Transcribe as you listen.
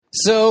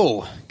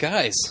So,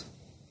 guys,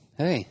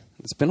 hey,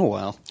 it's been a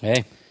while.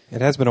 Hey. It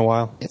has been a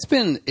while. It's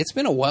been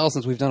a while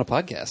since we've done a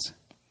podcast.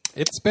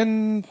 It's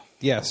been,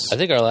 yes. I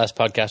think our last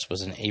podcast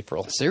was in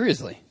April.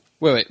 Seriously.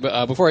 Wait,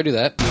 but before I do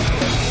that,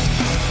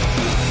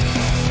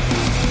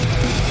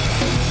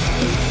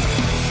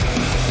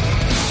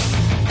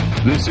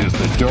 This is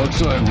the Dark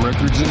Side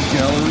Records and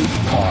Gallery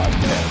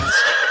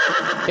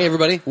Podcast. hey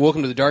everybody,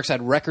 welcome to the Dark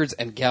Side Records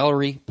and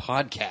Gallery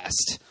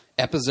Podcast,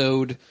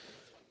 episode.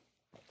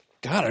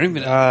 God, I don't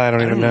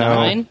even know.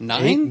 Nine?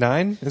 9? 8,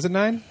 9? Is it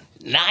 9?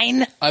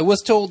 9? I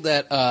was told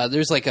that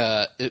there's like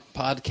a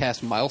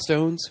podcast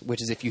milestones,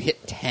 which is if you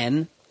hit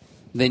 10,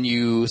 then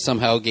you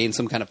somehow gain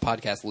some kind of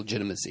podcast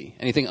legitimacy.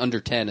 Anything under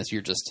 10 is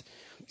you're just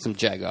some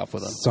jag off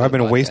with them. So I've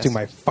been wasting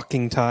my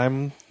fucking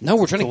time. No,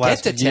 we're trying to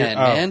get to 10,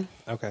 man.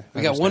 Okay.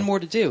 We got one more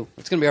to do.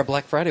 It's going to be our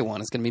Black Friday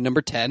one. It's going to be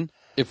number 10,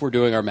 if we're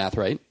doing our math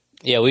right.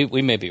 Yeah,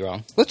 we may be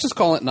wrong. Let's just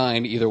call it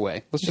 9 either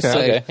way. Let's just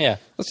say, Okay, yeah.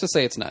 Let's just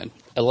say it's 9.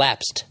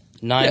 Elapsed.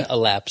 9 Yeah.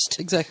 elapsed.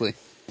 Exactly.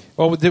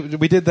 Well, we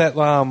did that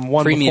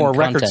one Premium before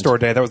Record content. Store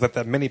Day. That was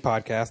that mini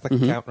podcast. That can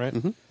count, right?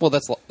 Well,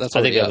 that's I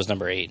already think that up. was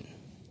number 8.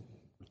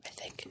 I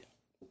think.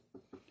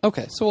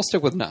 Okay, so we'll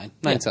stick with 9.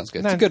 9 Yeah. sounds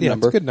good. 9, it's a good yeah,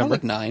 number. it's a good number. I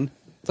like 9.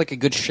 It's like a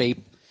good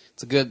shape.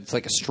 It's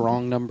like a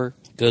strong number.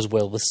 Goes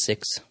well with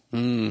 6.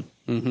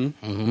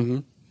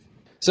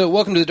 So,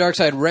 welcome to the Dark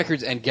Side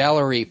Records and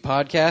Gallery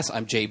Podcast.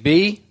 I'm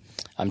JB.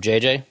 I'm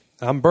JJ.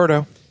 I'm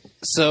Berto.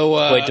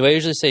 So, Wait, do I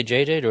usually say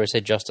JJ or do I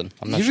say Justin?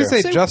 I'm not You sure.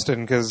 should say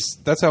Justin because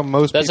that's how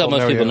most That's how people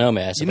most know people you. know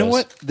me, I suppose. you know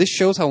what? This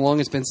shows how long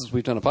it's been since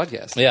we've done a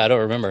podcast. Yeah, I don't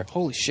remember.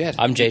 Holy shit!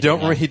 I'm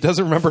JJ. now. He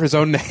doesn't remember his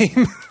own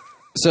name.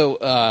 So,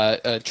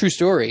 true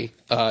story,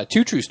 2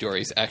 true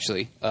stories,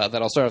 actually, that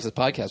I'll start off this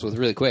podcast with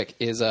really quick,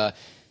 is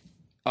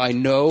I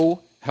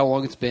know how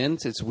long it's been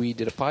since we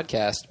did a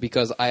podcast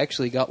because I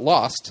actually got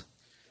lost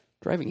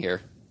driving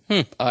here.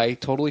 I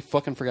totally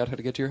fucking forgot how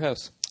to get to your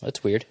house.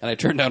 That's weird. And I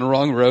turned down a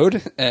wrong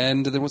road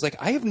and then was like,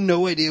 I have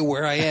no idea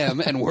where I am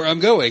and where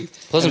I'm going.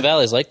 Pleasant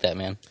Valley's like that,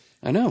 man.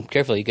 I know.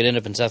 Careful, you could end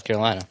up in South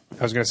Carolina.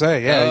 I was going to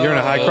say, yeah, you're in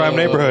a high crime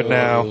neighborhood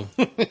now.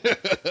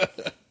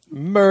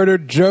 Murder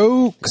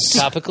jokes.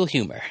 Topical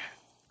humor.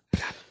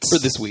 For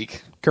this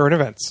week. Current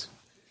events.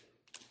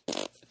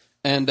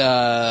 And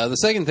the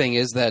second thing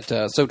is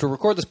that, so to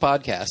record this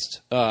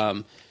podcast,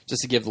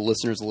 just to give the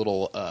listeners a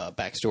little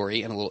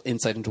backstory and a little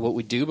insight into what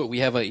we do, but we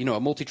have a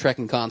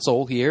multi-tracking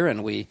console here,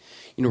 and we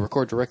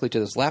record directly to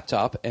this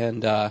laptop.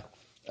 And I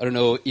don't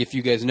know if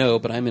you guys know,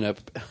 but I'm in a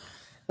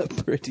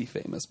pretty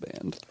famous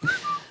band,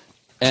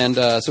 and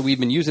so we've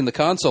been using the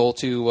console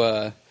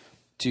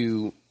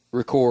to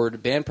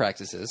record band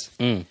practices.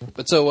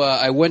 But so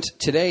I went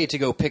today to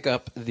go pick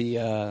up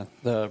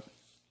the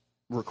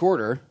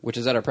recorder, which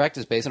is at our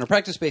practice space, and our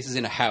practice space is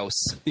in a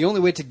house. The only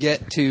way to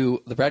get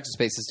to the practice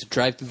space is to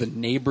drive through the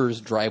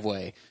neighbor's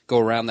driveway, go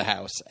around the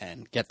house,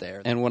 and get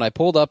there. And when I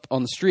pulled up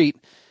on the street,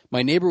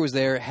 my neighbor was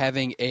there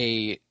having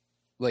a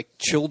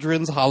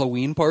children's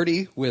Halloween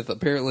party with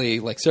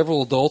apparently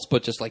several adults,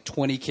 but just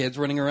 20 kids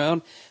running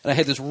around. And I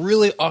had this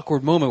really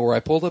awkward moment where I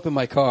pulled up in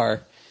my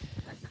car,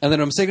 and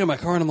then I'm sitting in my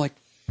car, and I'm like,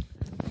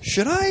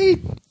 should I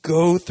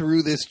go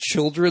through this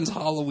children's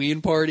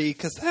Halloween party?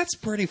 Because that's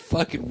pretty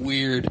fucking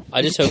weird.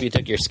 I just hope you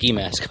took your ski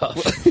mask off.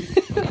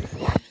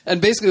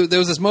 And basically, there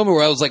was this moment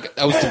where I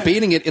was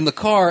debating it in the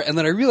car, and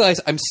then I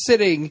realized I'm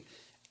sitting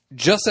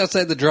just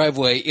outside the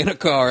driveway in a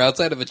car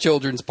outside of a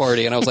children's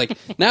party, and I was like,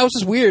 now it's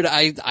just weird.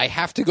 I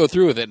have to go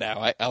through with it now.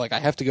 I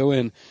have to go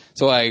in.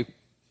 So I,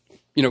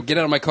 get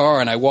out of my car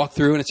and I walk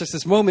through, and it's just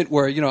this moment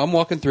where I'm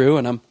walking through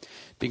and I'm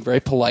being very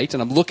polite,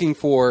 and I'm looking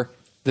for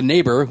the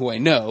neighbor who I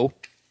know.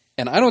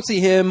 And I don't see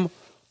him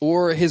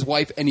or his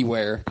wife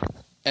anywhere.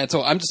 And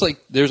so I'm just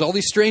there's all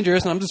these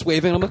strangers, and I'm just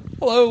waving. I'm like,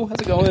 hello, how's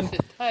it going?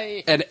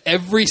 Hi. And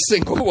every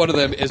single one of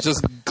them is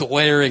just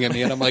glaring at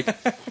me. And I'm like,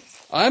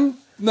 I'm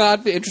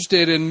not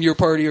interested in your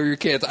party or your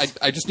kids.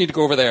 I just need to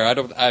go over there.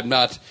 I'm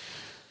not.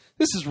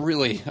 This is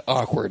really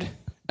awkward.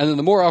 And then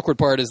the more awkward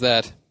part is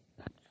that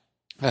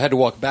I had to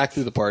walk back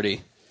through the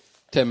party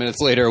 10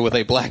 minutes later with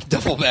a black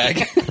duffel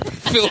bag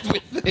filled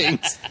with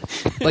things.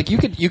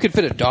 You could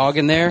fit a dog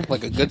in there, a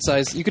good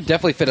size. You could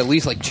definitely fit at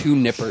least 2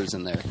 nippers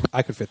in there.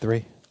 I could fit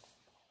 3.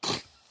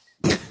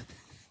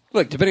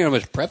 Look, depending on how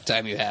much prep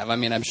time you have,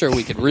 I'm sure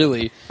we could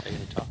play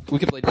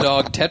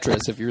dog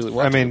Tetris if you really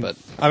want to. But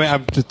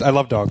I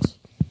love dogs.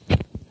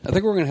 I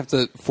think we're going to have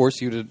to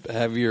force you to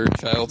have your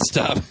child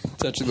stop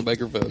touching the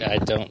microphone. I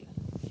don't.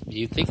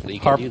 You think that you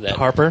can do that?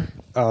 Harper.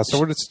 So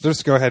we'll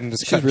just go ahead and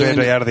just cut really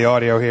JJ out of the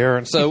audio here.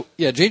 And So,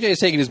 yeah, JJ is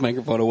taking his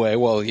microphone away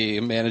while he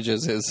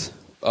manages his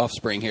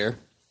offspring here.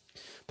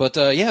 But,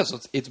 so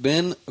it's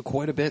been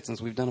quite a bit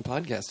since we've done a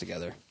podcast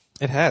together.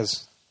 it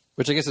has.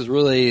 Which I guess is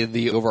really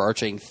the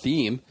overarching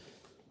theme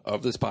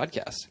of this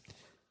podcast.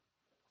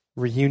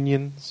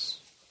 Reunions.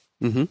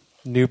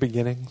 New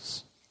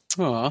beginnings.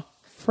 Aw.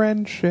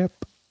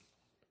 Friendship.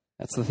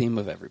 That's the theme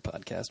of every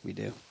podcast we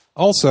do.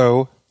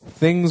 Also,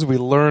 things we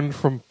learned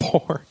from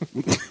porn.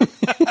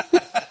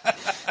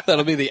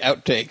 That'll be the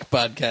outtake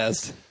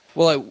podcast.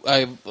 Well,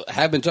 I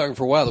have been talking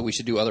for a while that we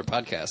should do other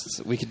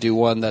podcasts. We could do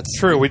one that's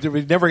True. We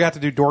never got to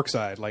do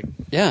Dorkside. Like,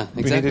 Yeah,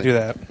 exactly. we need to do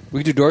that.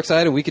 We could do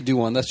Dorkside, and we could do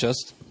one that's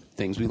just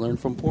things we learned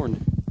from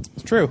porn.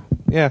 It's true.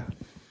 Yeah.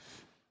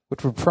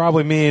 Which would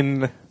probably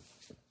mean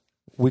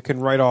we can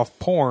write off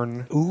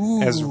porn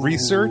as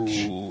research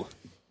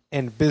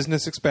and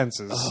business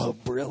expenses. Oh,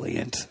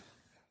 brilliant!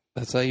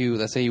 That's how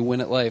you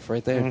win at life,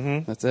 right there.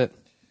 Mm-hmm. That's it.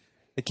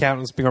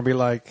 Accountants are going to be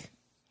like,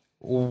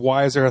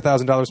 why is there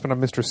 $1,000 spent on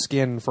Mr.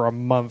 Skin for a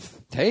month?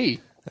 Hey,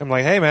 I'm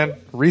like, hey, man,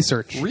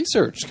 research.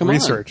 come on,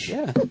 Research.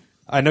 Yeah.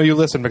 I know you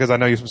listen because I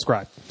know you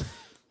subscribe.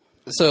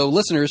 So,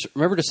 listeners,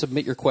 remember to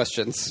submit your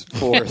questions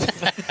for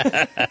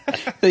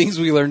things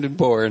we learned in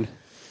porn.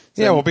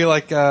 Yeah, we'll be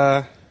like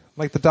the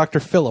Dr.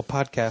 Phil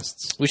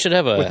podcasts. We should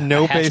have a With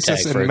no hashtag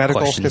basis in for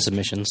medical question history.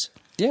 submissions.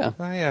 Yeah,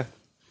 Oh, yeah.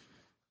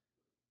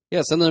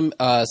 yeah.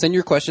 Send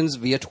your questions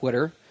via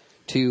Twitter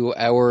to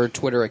our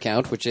Twitter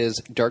account, which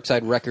is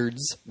Darkside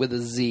Records with a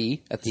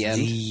Z at the end,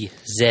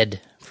 Z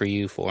for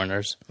you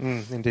foreigners.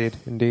 Indeed.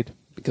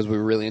 because we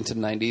were really into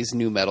 '90s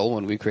new metal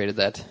when we created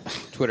that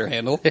Twitter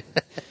handle.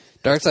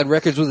 Darkside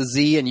Records with a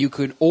Z, and you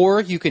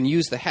can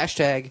use the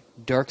hashtag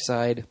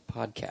Darkside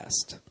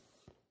Podcast.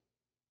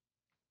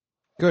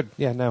 Good.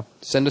 Yeah, no.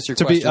 Send us your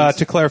To questions.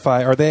 to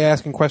clarify, are they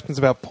asking questions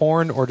about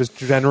porn or just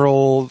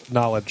general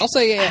knowledge? I'll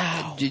say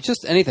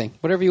just anything,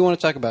 whatever you want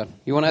to talk about.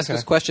 You want to ask Okay.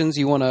 us questions?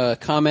 You want to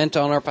comment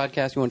on our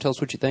podcast? You want to tell us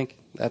what you think?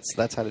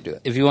 That's how to do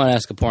it. If you want to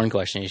ask a porn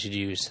question, you should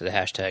use the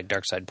hashtag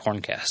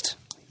DarksidePorncast.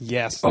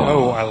 Yes.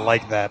 Oh, I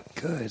like that.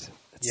 Good.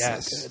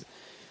 Yes. So good.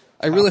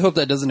 I really hope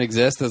that doesn't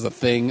exist as a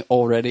thing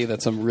already.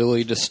 That's some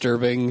really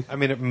disturbing. I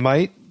mean, it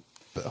might,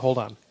 but hold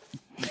on.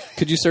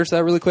 Could you search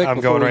that really quick I'm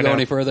before going we right go now.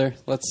 any further?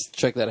 Let's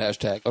check that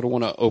hashtag. I don't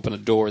want to open a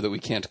door that we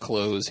can't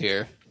close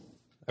here.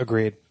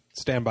 Agreed.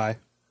 Stand by.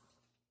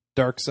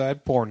 Dark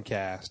Side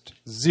Porncast.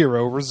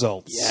 0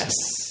 results.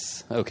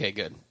 Yes. Okay,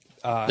 good.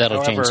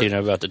 That'll change soon.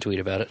 I'm about to tweet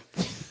about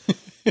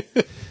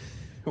it.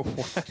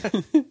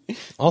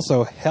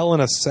 Also, Hell in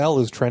a Cell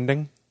is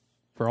trending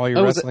for all your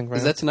Oh, wrestling is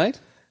fans. that tonight?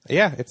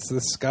 Yeah, it's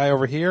this guy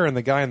over here and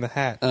the guy in the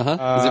hat. Uh-huh.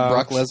 Is it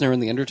Brock Lesnar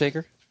and The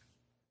Undertaker?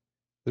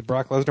 Did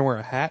Brock Lesnar wear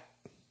a hat?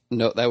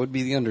 No, that would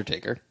be The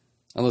Undertaker.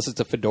 Unless it's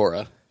a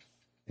fedora.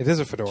 It is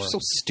a fedora. So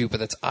stupid.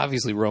 That's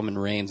obviously Roman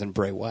Reigns and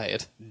Bray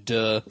Wyatt.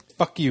 Duh.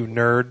 Fuck you,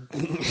 nerd.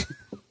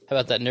 How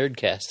about that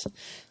Nerdcast?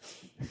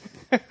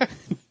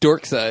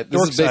 Dorkside.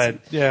 Dorkside.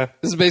 Yeah.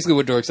 This is basically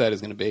what Dorkside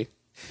is going to be.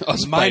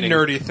 Us My fighting.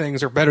 nerdy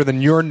things are better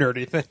than your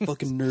nerdy things.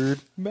 Fucking nerd.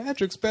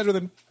 Magic's better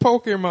than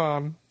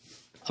Pokemon.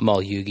 I'm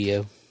all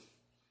Yu-Gi-Oh.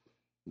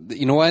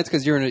 You know why? It's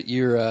because you're in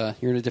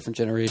a different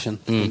generation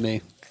than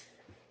me.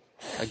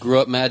 I grew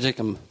up Magic.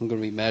 I'm going to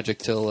be Magic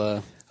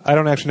till. I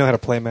don't actually know how to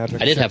play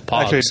Magic. I did have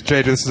Pogs. Actually,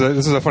 Jay, this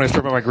is a funny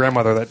story about my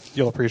grandmother that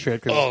you'll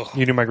appreciate because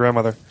you knew my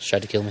grandmother. She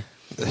tried to kill me.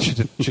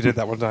 She did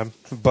that one time.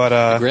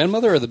 But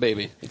Grandmother or the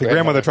baby? the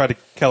grandmother tried to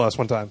kill us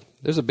one time.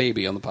 There's a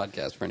baby on the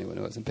podcast for anyone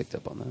who hasn't picked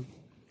up on that.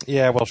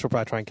 Yeah, well, she'll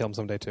probably try and kill him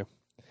someday too.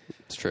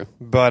 It's true.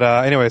 But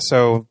anyway,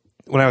 so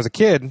when I was a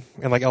kid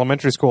in like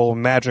elementary school,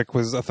 Magic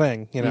was a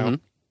thing. You know,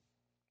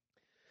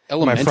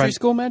 Elementary friend-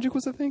 school Magic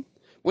was a thing?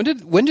 When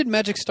did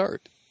Magic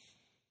start?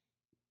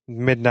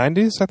 mid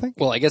 '90s, I think.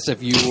 Well, I guess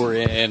if you were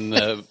in.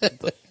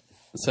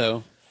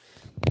 So.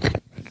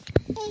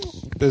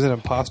 There's an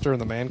imposter in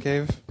the man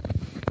cave.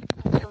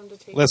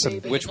 Listen,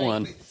 Which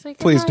one?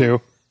 please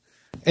do.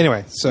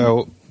 Anyway,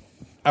 so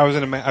I was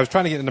I was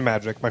trying to get into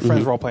Magic. My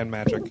friends were all playing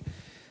Magic,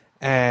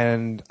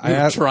 and You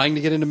were trying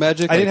to get into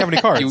Magic? I didn't have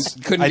any cards.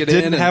 You couldn't I get in?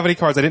 didn't and- have any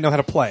cards. I didn't know how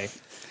to play.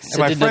 And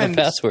didn't know the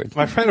password.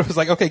 my friend was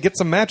like, "Okay, get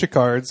some Magic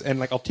cards, and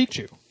like I'll teach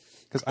you,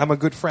 because I'm a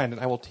good friend,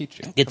 and I will teach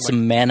you." Get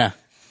some mana.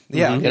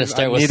 Yeah, Gotta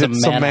start I with needed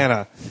some mana.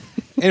 mana.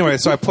 Anyway,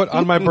 so I put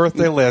on my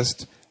birthday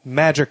list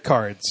Magic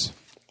cards,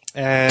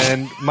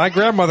 and my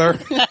grandmother,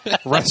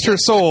 rest her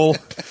soul,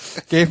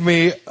 gave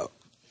me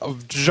a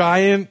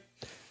giant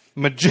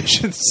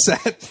magician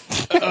set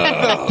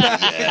of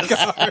Magic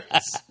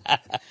cards,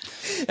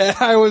 and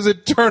I was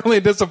eternally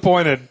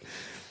disappointed.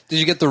 Did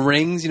you get the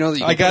rings? You know that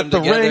you I can got put the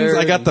them together rings.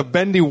 I got and the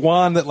bendy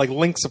wand that like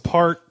links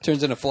apart,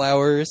 turns into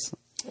flowers.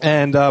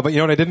 and but you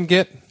know what I didn't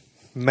get?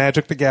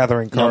 Magic the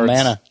Gathering No cards.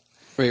 mana.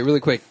 Wait, really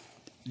quick.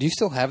 Do you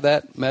still have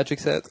that Magic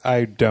set?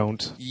 I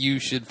don't. You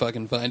should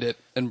fucking find it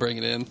and bring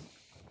it in.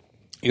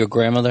 Your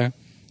grandmother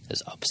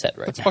is upset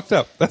right now. Fucked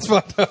up. That's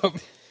fucked up.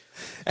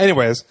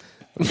 Anyways,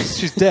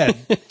 she's dead.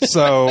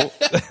 So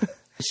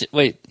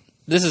Wait,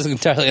 this is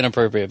entirely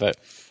inappropriate, but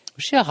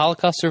was she a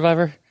Holocaust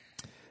survivor?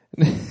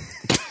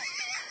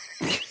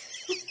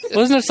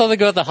 Wasn't there something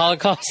about the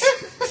Holocaust?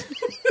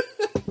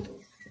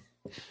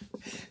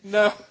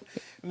 no.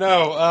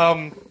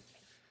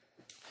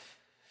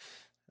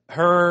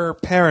 Her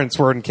parents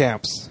were in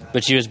camps.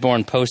 But she was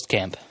born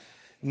post-camp.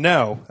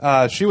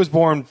 No, she was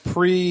born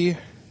pre.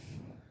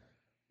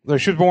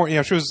 She was born. You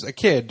know, she was a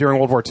kid during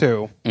World War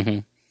II,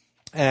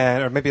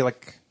 and or maybe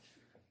like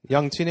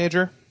young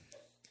teenager.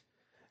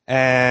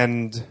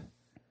 And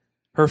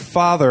her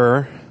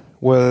father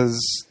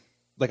was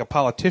like a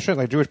politician,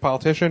 like a Jewish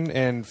politician,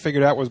 and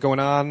figured out what was going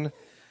on,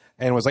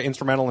 and was like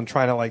instrumental in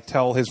trying to like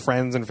tell his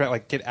friends and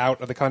like get out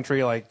of the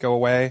country, like go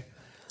away.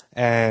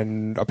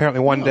 And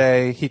apparently one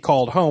day he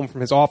called home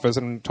from his office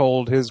and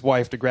told his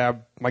wife to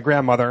grab my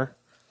grandmother,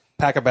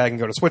 pack a bag, and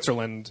go to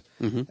Switzerland.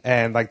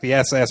 And like the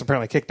SS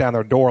apparently kicked down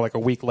their door like a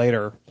week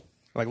later,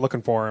 like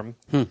looking for him.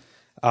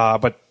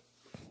 But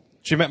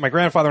she met my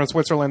grandfather in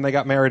Switzerland. They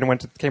got married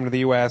and came to the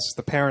U.S.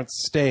 The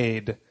parents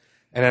stayed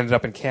and ended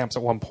up in camps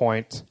at one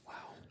point. Wow.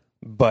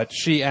 But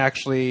she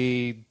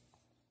actually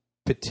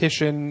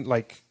petitioned,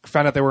 like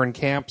found out they were in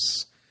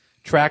camps,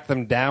 tracked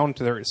them down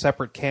to their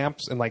separate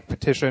camps, and like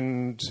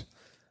petitioned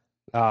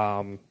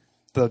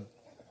the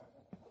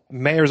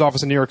mayor's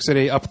office in New York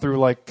City up through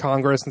like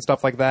Congress and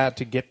stuff like that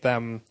to get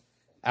them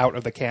out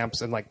of the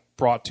camps and like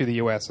brought to the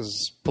U.S.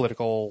 as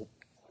political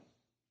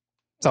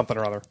something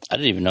or other. I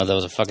didn't even know that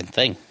was a fucking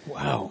thing.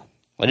 Wow.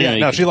 I didn't know you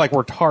No, could- she like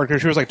worked hard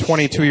because she was like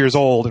 22 years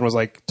old and was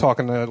like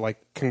talking to like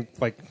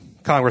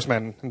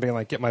congressmen and being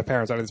like, "Get my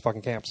parents out of these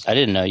fucking camps." I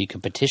didn't know you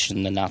could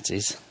petition the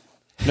Nazis.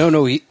 No,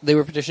 they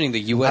were petitioning the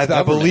U.S. I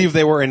government. believe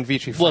they were in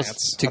Vichy, Well,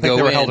 France. to I think go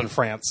they were in. held in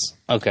France.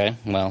 Okay,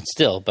 well,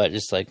 still, but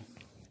just like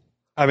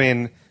I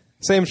mean,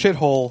 same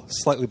shithole,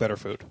 slightly better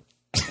food.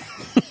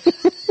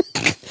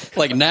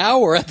 Like now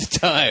or at the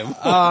time?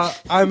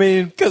 I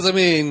mean, Because, I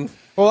mean,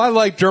 well, I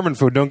like German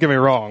food, don't get me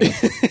wrong.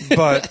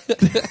 But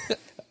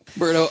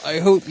Berto, I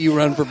hope you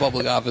run for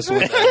public office one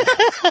day.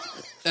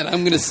 And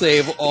I'm going to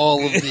save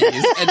all of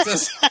these.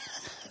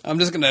 I'm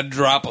just going to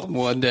drop them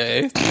one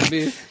day.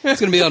 It's going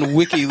to be on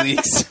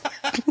WikiLeaks.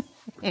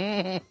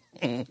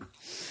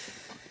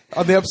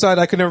 on the upside,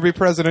 I could never be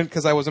president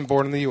because I wasn't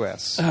born in the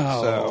U.S.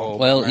 So,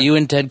 well, you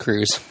and Ted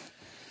Cruz.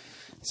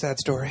 sad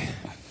story.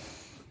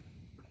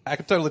 I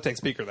could totally take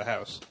Speaker of the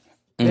House.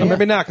 Or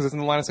maybe not because it's in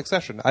the line of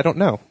succession. I don't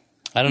know.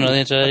 I don't know the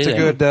answer to that It's a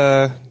either.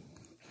 good...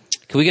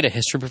 Can we get a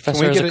history professor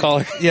Can we as get a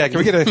caller? Yeah, can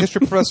we get a history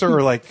professor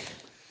or like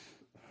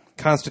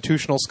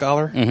constitutional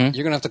scholar? You're going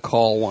to have to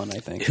call one, I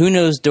think. Who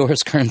knows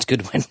Doris Kearns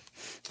Goodwin?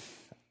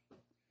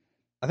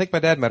 I think my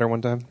dad met her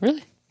one time.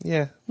 Really?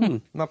 Yeah,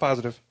 not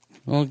positive.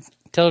 Well,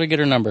 tell her to get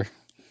her number.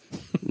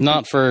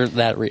 Not for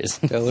that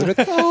reason. Tell her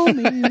to call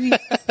me.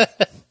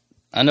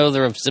 I know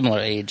they're of similar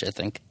age, I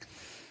think.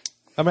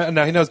 I mean,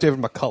 no, he knows David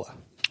McCullough.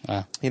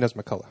 Ah. He knows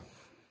McCullough.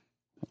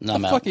 No, What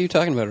I'm the out. fuck are you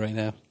talking about right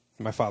now?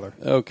 My father,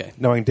 Okay.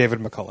 knowing David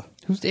McCullough,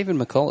 Who's David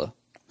McCullough?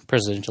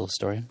 Presidential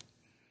historian.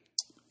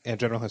 and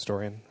general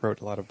historian, wrote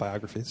a lot of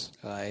biographies.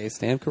 I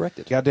stand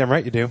corrected. Goddamn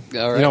right you do.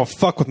 All right. You don't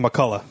fuck with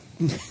McCullough.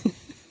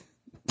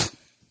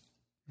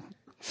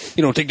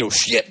 You don't take no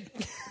shit.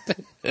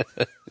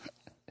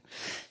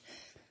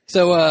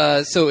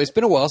 So it's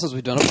been a while since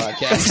we've done a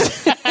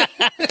podcast.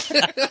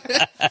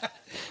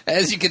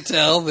 As you can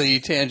tell, the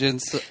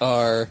tangents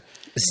are.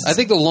 I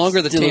think the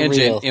longer the Still tangent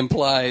real.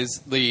 implies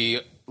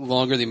the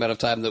longer the amount of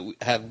time that we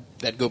have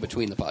that go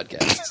between the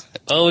podcasts.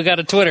 Oh, we got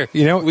a Twitter.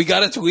 You know, We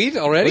got a tweet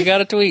already. We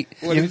got a tweet.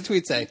 What did the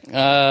tweet say?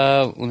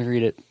 Let me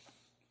read it.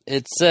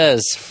 It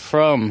says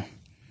from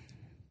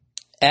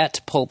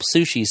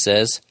 @PulpSushi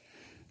says,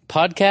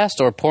 podcast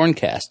or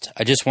porncast?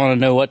 I just want to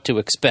know what to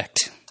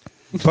expect.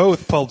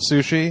 both Pulp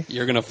Sushi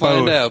You're gonna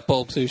find Both. out,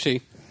 Pulp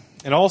Sushi.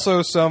 and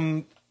also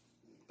some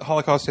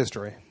Holocaust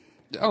history.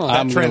 Oh,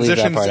 I'm gonna leave that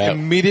Transitions part out.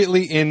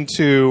 immediately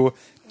into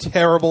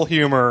terrible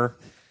humor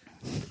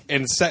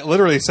in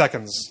literally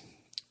seconds.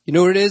 you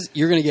know what it is?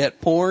 You're gonna get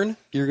porn.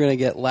 You're gonna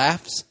get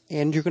laughs,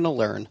 and you're gonna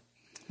learn.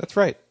 That's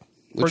right.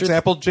 For Which is-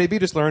 example, JB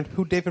just learned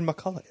who David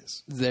McCullough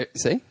is. There,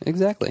 see,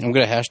 exactly. I'm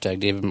going to hashtag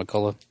David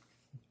McCullough.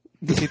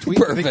 Does he tweet?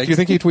 Perfect. Do you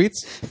think he tweets?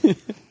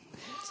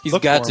 He's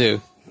Look got for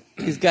him.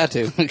 to. He's got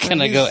to. Can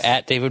I go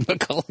 @David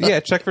McCullough? Yeah,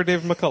 check for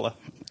David McCullough.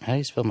 How do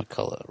you spell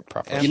McCullough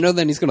properly? You know,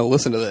 then he's going to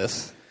listen to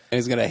this, and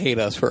he's going to hate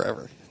us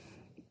forever.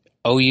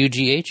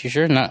 OUGH? You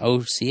sure? Not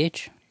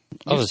OCH?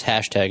 I'll just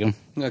hashtag him.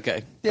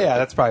 Okay. Yeah,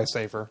 that's probably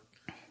safer.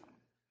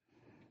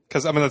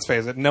 Because, I mean, let's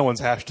face it, no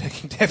one's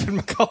hashtagging David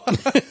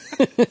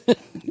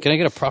McCullough. Can I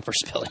get a proper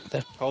spelling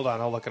then? Hold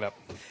on, I'll look it up.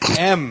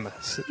 M,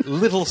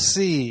 little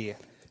c,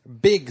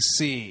 big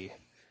C,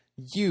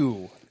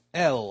 U,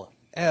 L,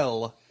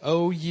 L,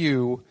 O,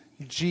 U,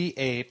 G,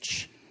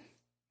 H.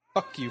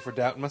 Fuck you for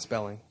doubting my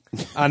spelling.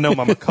 I know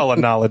my McCullough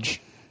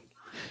knowledge.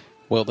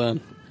 Well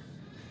done.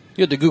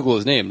 You had to Google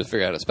his name to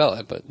figure out how to spell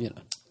it, but, you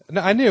know.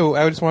 No, I knew.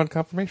 I just wanted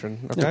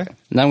confirmation. Okay.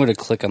 Now I'm going to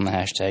click on the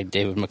hashtag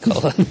David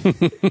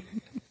McCullough.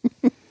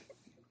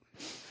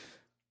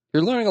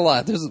 You're learning a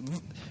lot. There's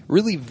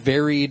really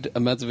varied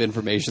amounts of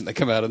information that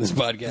come out in this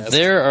podcast.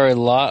 There are a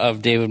lot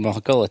of David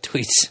McCullough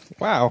tweets.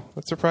 Wow,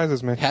 that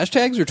surprises me.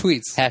 Hashtags or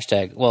tweets?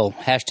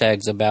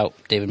 Hashtags about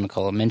David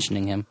McCullough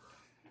mentioning him.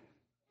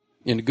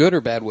 In good or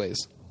bad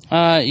ways?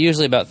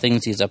 Usually about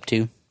things he's up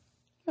to.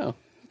 Oh,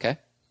 okay.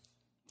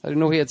 I didn't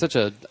know he had such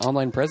an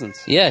online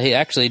presence. Yeah, he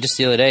actually, just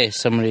the other day,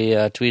 somebody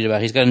tweeted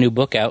about he's got a new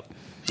book out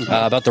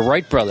about the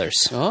Wright brothers.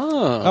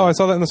 Oh. Oh, I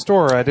saw that in the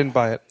store. I didn't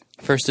buy it.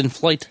 First in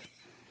flight.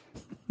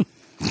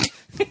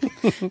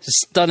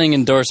 Stunning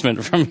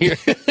endorsement from here.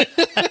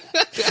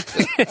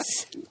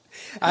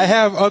 I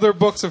have other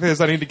books of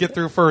his I need to get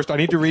through first. I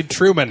need to read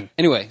Truman.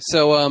 Anyway,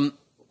 so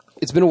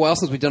it's been a while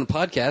since we've done a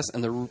podcast,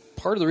 and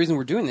part of the reason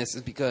we're doing this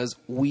is because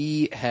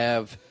we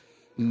have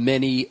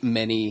many,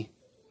 many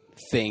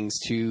things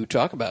to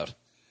talk about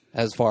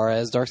as far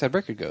as Darkside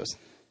Record goes.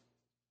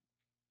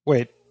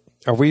 Wait,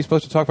 are we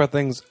supposed to talk about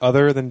things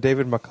other than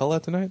David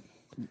McCullough tonight?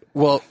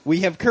 Well, we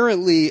have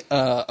currently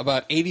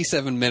about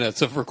 87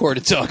 minutes of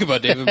recorded talk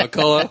about David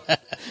McCullough.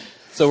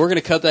 So we're going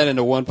to cut that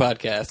into one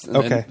podcast.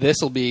 And then this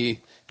will be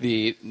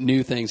the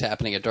new things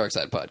happening at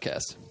Darkside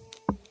Podcast.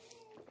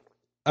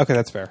 Okay,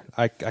 that's fair.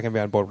 I can be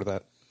on board with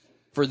that.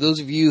 For those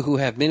of you who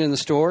have been in the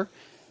store,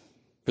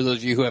 for those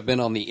of you who have been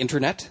on the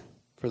internet,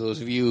 for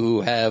those of you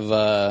who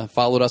have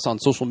followed us on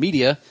social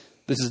media,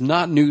 this is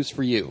not news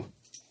for you.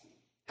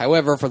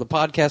 However, for the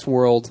podcast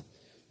world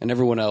and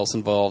everyone else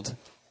involved,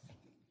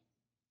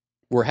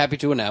 we're happy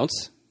to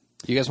announce.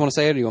 You guys want to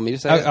say it, or do you want me to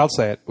say it? I'll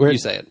say it. You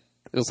say it.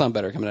 It'll sound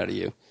better coming out of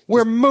you.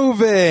 We're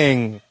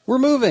moving. We're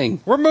moving.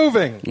 We're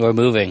moving. We're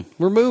moving.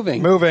 We're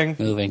moving. Moving.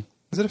 Moving.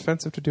 Is it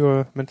offensive to do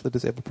a mentally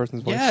disabled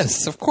person's voice?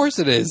 Yes, of course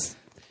it is.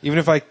 Even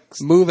if I...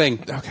 Moving.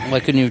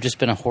 Why couldn't you have just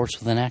been a horse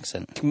with an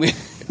accent? Can we,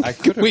 I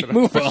could have we been a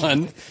move horse.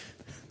 on?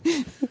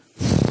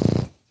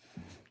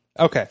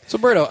 Okay. So,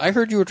 Berto, I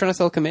heard you were trying to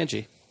sell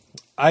Comanche.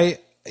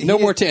 No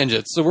more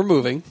tangents, so we're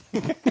moving.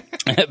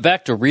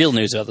 Back to real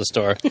news about the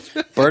store.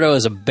 Berto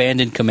has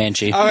abandoned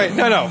Comanche. All right,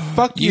 no.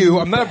 Fuck you.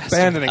 I'm not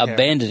abandoning him.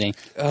 Abandoning.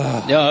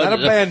 Not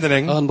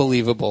abandoning.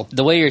 Unbelievable.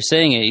 The way you're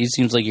saying it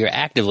seems like you're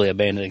actively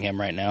abandoning him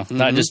right now.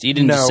 Not just you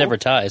didn't just sever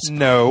ties.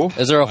 No.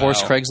 Is there a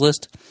horse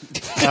Craigslist?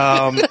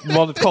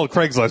 Well, it's called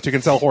Craigslist. You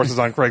can sell horses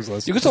on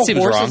Craigslist. You can sell Seems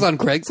horses wrong. on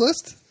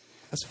Craigslist?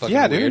 That's fucking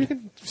Yeah, weird. dude. You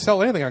can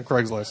sell anything on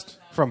Craigslist.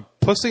 From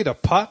pussy to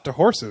pot to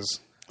horses.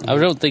 I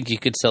don't think you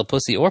could sell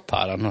pussy or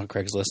pot on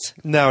Craigslist.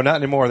 No, not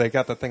anymore. They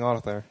got that thing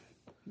off there.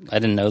 I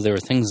didn't know there were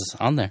things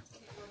on there.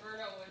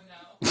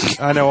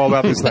 I know all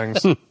about these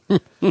things.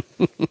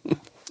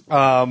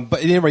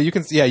 But anyway, you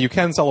can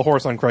sell a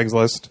horse on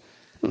Craigslist.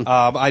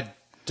 I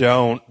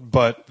don't,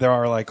 but there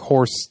are like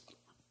horse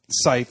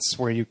sites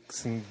where you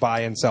can buy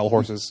and sell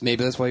horses.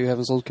 Maybe that's why you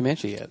haven't sold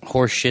Comanche yet.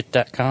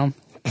 Horseshit.com.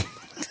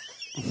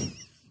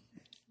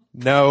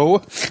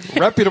 No,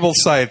 reputable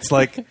sites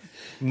like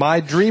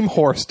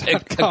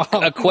mydreamhorse.com.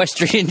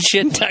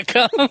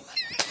 Equestrianshit.com.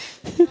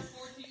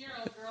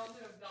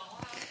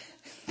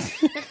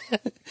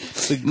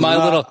 My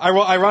little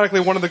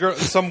Ironically, one of the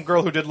some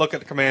girl who did look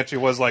at Comanche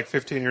was like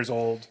 15 years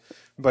old,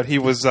 but he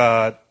was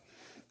not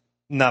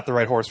the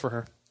right horse for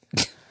her.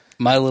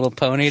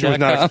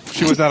 MyLittlePony.com.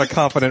 She was not a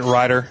confident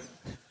rider.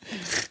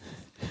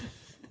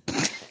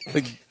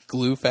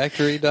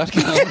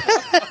 TheGlueFactory.com.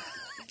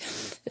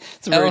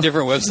 It's a very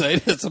different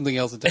website. It's something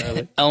else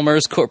entirely.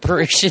 Elmer's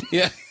Corporation.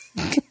 Yeah.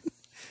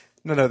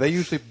 No, they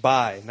usually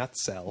buy, not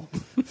sell.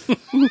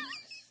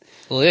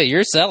 Well, yeah,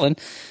 you're selling.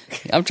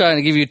 I'm trying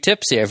to give you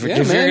tips here. If Yeah,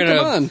 you're man, gonna,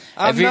 come on.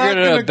 if you're going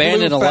to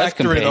abandon a life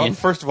companion,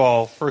 First of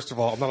all,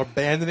 I'm not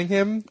abandoning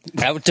him.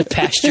 out to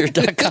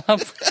pasture.com.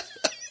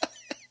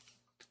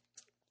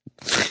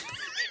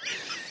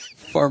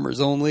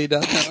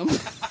 FarmersOnly.com.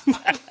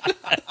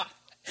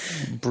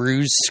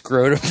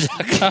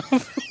 BruisedScrotum.com.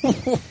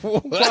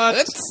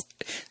 What?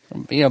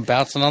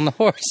 Bouncing on the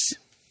horse.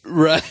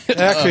 Right. It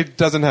actually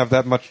doesn't have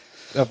that much.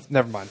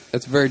 Never mind.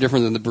 That's very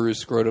different than the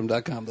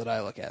BruisedScrotum.com that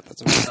I look at.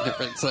 That's a very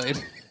different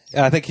site.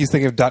 I think he's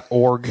thinking of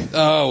 .org.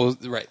 Oh,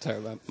 right. Sorry,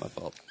 my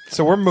fault.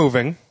 So we're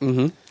moving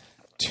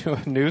to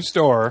a new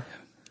store.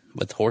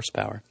 With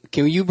horsepower.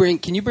 Can you bring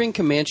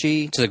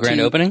Comanche To the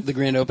grand opening? The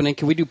grand opening.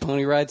 Can we do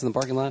pony rides in the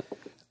parking lot?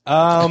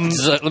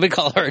 So let me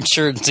call our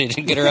insurance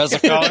agent, get her as a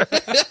caller.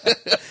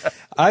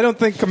 I don't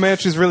think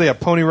Comanche's really a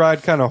pony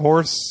ride kind of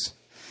horse.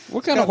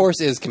 What kind of horse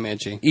is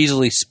Comanche?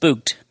 Easily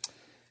spooked.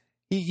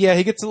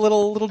 He gets a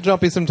little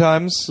jumpy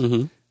sometimes.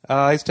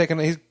 Mm-hmm. He's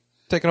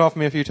taken off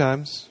me a few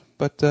times,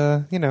 but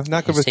not good He's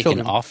with taken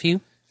children. off you?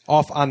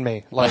 Off on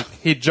me, like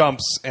he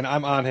jumps and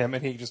I'm on him,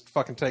 and he just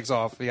fucking takes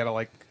off. You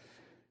gotta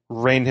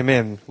rein him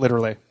in,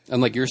 literally.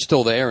 And you're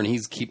still there, and he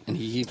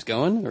keeps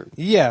going. Or?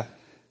 Yeah,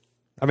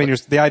 I mean,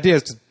 the idea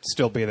is to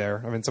still be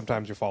there. I mean,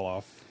 sometimes you fall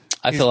off.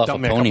 I He's fell off a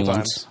dumped me a pony couple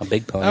once, times. a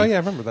big pony. Oh yeah, I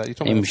remember that. You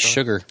told me. Named that story.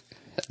 Sugar.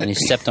 And he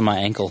stepped on my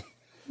ankle.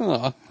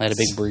 Aw. I had a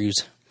big bruise.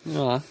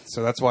 Aw.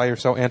 So that's why you're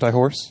so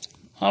anti-horse.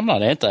 I'm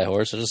not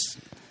anti-horse. I just,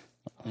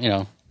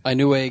 I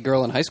knew a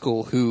girl in high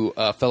school who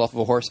fell off of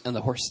a horse, and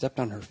the horse stepped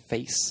on her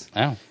face.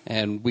 Oh.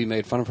 And we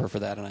made fun of her for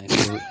that, and I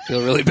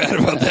feel really bad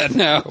about that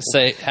now.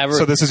 Say, have her.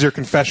 So this is your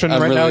confession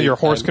I'm right now. really- Your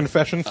horse I'm-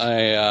 confession.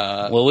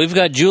 Well, we've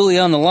got Julie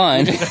on the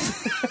line.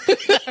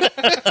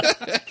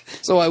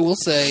 So I will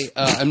say,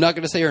 I'm not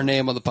going to say her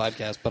name on the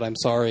podcast, but I'm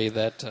sorry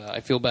that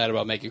I feel bad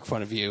about making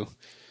fun of you.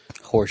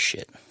 Horse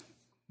shit.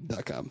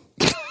 .com.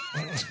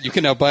 You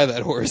can now buy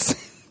that horse.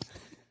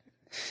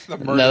 Now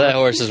that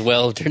horse is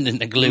well turned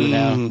into glue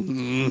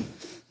now.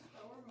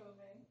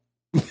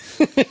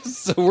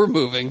 So we're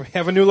moving. We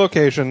have a new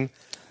location,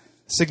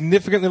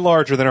 significantly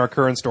larger than our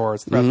current store.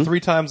 It's about 3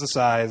 times the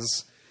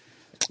size.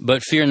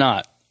 But fear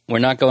not. We're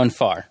not going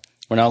far.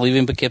 We're not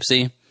leaving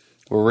Poughkeepsie.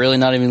 We're really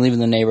not even leaving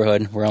the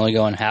neighborhood. We're only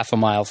going half a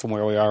mile from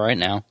where we are right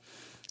now.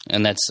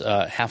 And that's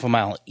half a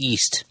mile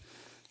east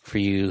for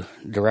you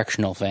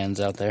directional fans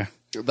out there.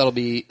 That'll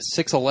be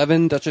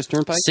 611 Duchess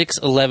Turnpike.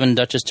 611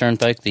 Duchess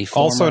Turnpike, the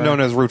former, Also known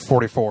as Route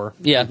 44.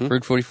 Yeah,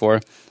 Route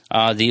 44.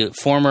 The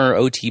former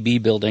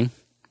OTB building.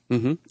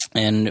 Mm-hmm.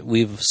 And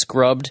we've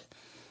scrubbed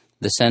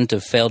the scent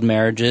of failed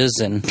marriages,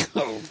 and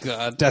Oh,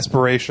 God.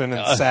 Desperation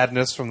and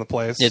sadness from the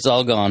place. it's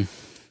all gone.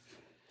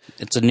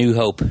 It's a new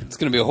hope. It's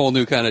going to be a whole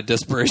new kind of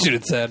desperation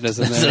and sadness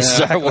in It's a there.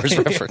 Star Wars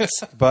reference.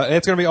 But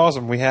it's going to be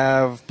awesome. We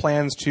have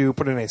plans to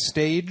put in a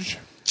stage,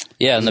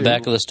 Yeah, in the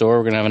back of the store,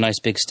 we're going to have a nice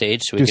big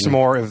stage so we do can some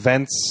more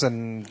events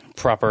and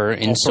proper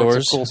in all sorts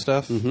of stores. cool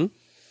stuff. Mm-hmm.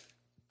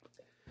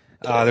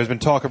 There's been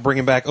talk of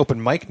bringing back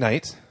open mic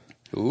night.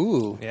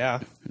 Ooh. Yeah,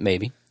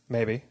 Maybe.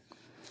 maybe.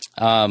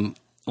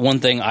 One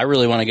thing I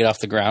really want to get off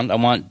the ground, I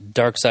want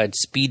Dark Side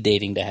speed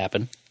dating to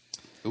happen.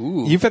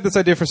 Ooh. You've had this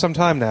idea for some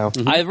time now.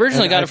 I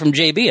originally got I- it from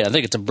JB, and I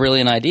think it's a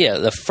brilliant idea.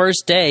 The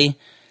first day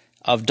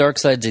of Dark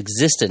Side's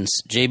existence,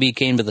 JB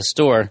came to the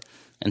store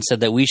and said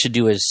that we should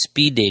do a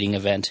speed dating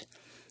event.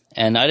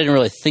 And I didn't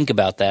really think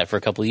about that for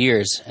a couple of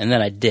years, and then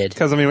I did.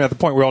 Because, I mean, at the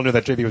point we all knew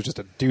that JD was just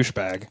a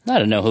douchebag. I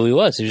didn't know who he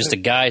was. He was just a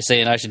guy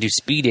saying I should do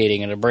speed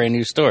dating in a brand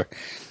new store.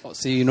 Oh,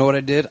 see, you know what I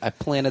did? I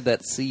planted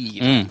that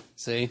seed.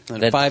 See?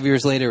 And That- 5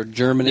 years later, it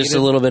germinated. Just a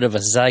little bit of a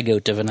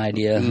zygote of an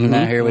idea.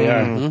 Now here we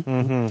are.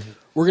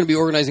 We're going to be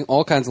organizing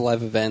all kinds of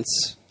live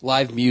events,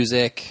 live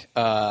music,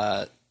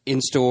 in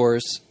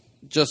stores,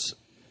 just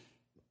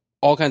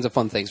all kinds of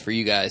fun things for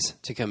you guys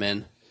to come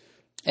in.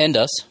 And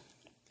us.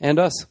 And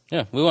us.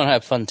 Yeah, we want to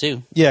have fun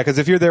too. Yeah, because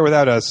if you're there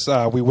without us,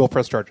 we will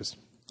press charges.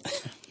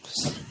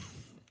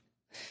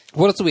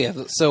 What else do we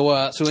have?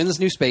 So in this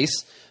new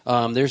space,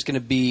 there's going to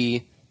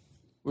be...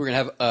 We're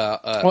going to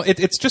have... Well,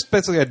 it's just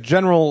basically a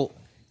general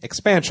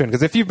expansion.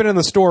 Because if you've been in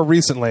the store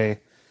recently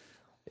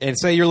and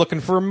say you're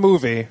looking for a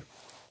movie,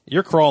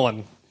 you're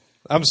crawling.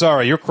 I'm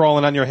sorry, you're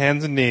crawling on your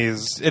hands and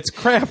knees. It's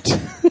cramped.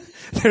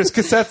 There's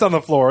cassettes on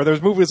the floor.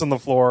 There's movies on the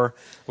floor.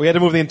 We had to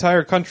move the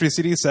entire country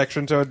CD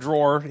section to a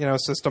drawer,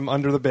 system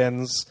under the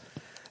bins.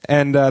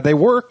 And they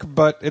work,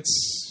 but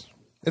it's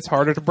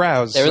harder to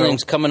browse.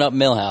 Everything's So coming up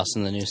Millhouse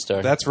in the new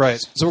store. that's right.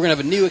 so we're going to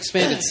have a new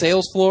expanded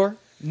sales floor.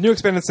 New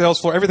expanded sales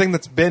floor. Everything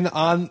that's been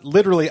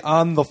literally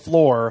on the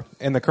floor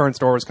in the current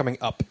store is coming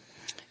up.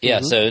 Yeah,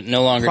 so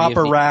no longer do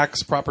Proper you,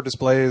 racks, proper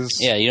displays.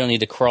 Yeah, you don't need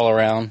to crawl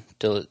around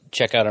to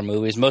check out our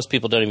movies. Most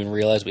people don't even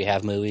realize we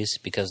have movies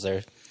because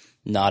they're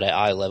not at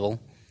eye level.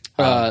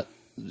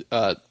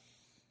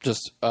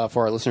 Just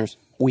for our listeners,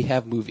 we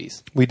have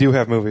movies, We do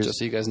have movies. just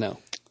so you guys know.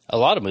 A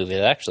lot of movies,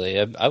 actually.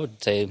 I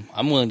would say,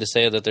 I'm willing to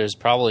say that there's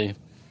probably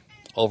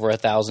over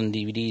 1,000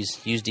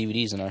 DVDs, used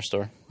DVDs in our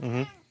store.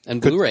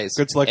 And Blu-rays.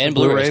 Good selection And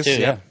of Blu-rays, Blu-rays.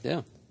 too, yeah.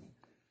 Yeah.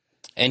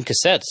 And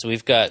cassettes.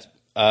 We've got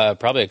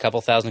probably a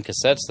couple thousand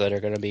cassettes that are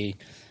going to be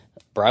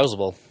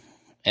browsable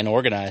and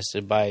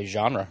organized by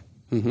genre.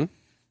 We're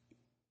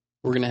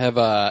going to have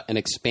an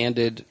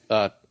expanded...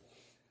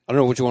 I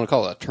don't know what you want to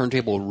call it, a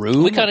turntable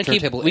room? We kind of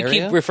keep turntable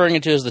area? keep referring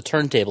it to as the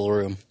turntable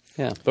room.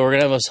 Yeah. But we're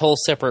going to have a whole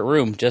separate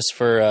room just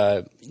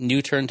for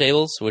new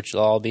turntables, which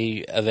will all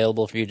be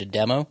available for you to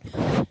demo.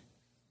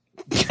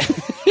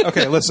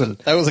 Okay, listen.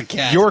 That was a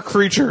cat. Your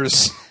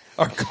creatures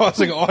are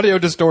causing audio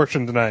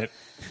distortion tonight.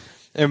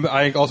 And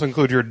I also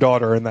include your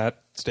daughter in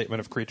that statement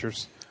of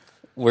creatures.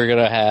 We're going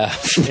to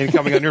have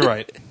Incoming on your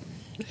right.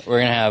 we're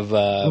going to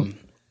have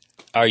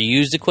our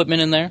used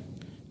equipment in there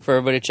for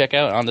everybody to check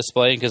out on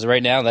display, because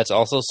right now that's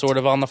also sort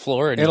of on the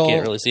floor and you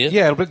can't really see it.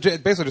 Yeah, it'll be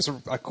basically just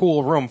a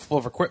cool room full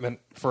of equipment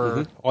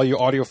for all you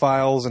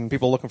audiophiles and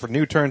people looking for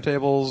new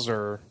turntables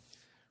or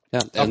Yeah.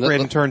 And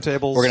upgrading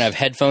turntables. We're going to have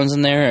headphones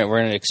in there, and we're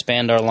going to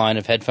expand our line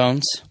of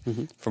headphones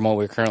from what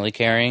we're currently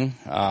carrying.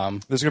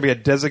 There's going to be a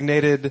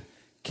designated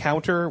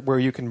counter where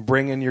you can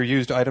bring in your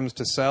used items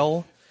to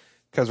sell.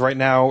 Because right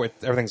now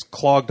everything's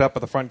clogged up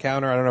at the front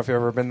counter. I don't know if you've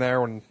ever been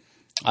there.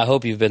 I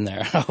hope you've been there.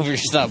 I hope you're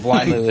just not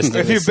blindly listening to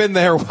If this. you've been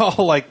there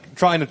while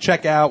trying to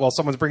check out while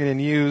someone's bringing in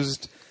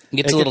used, It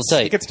gets a little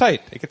tight. It gets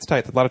tight.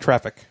 There's a lot of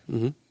traffic.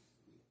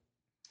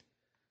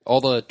 all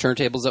the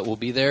turntables that will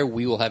be there,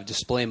 we will have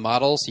display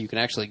models, so you can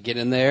actually get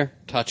in there,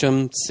 touch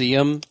them, see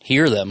them.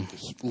 Hear them.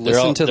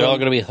 Listen to They're all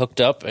them. going to be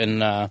hooked up,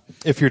 and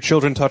If your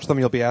children touch them,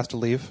 you'll be asked to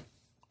leave.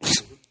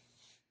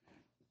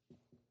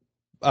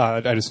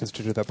 I just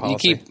instituted that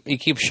policy. you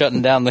keep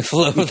shutting down the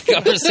flow of the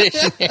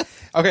conversation here.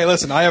 Okay,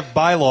 listen. I have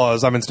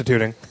bylaws I'm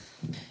instituting.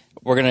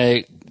 We're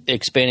going to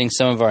expanding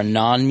some of our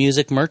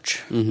non-music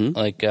merch.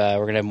 Like we're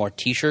going to have more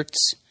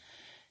T-shirts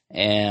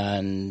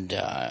and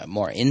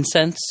more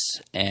incense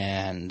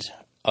and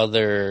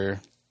other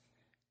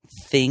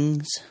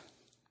things.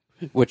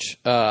 Which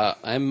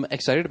I'm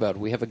excited about.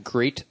 We have a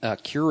great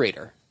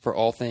curator for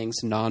all things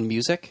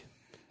non-music,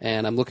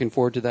 and I'm looking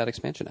forward to that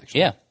expansion,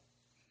 actually. Yeah.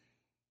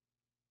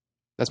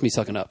 That's me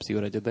sucking up. See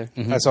what I did there?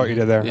 I saw what you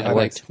did there. Yeah, I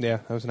liked. liked. Yeah,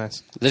 that was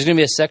nice. There's going to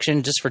be a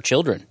section just for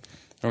children.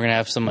 We're going to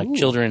have some like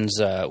children's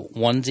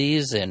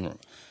onesies and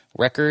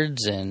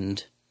records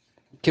and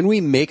Can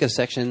we make a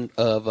section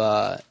of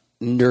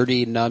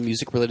nerdy,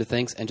 non-music related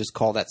things and just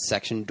call that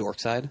section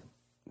Dorkside?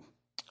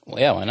 well,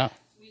 yeah, why not?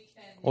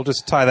 We'll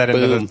just tie that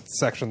into Boom. the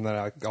section that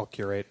I'll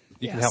curate.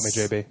 You can help me,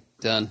 JB.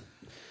 Done.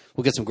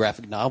 We'll get some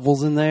graphic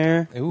novels in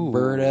there. Ooh.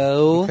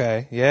 Birdo.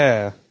 Okay,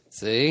 yeah.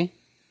 See?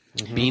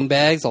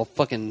 Beanbags, all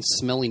fucking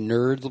smelly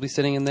nerds will be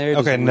sitting in there.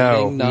 Okay, just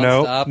no, reading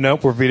nonstop.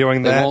 nope, we're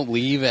vetoing They that. won't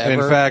leave And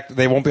ever. in fact,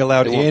 they won't be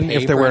allowed They won't in pay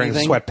if they're for wearing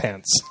anything?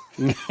 sweatpants.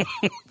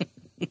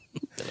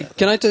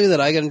 Can I tell you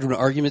that I got into an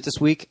argument this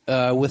week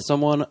with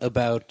someone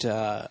about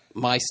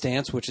my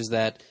stance, which is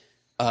that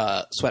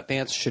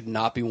sweatpants should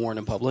not be worn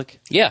in public.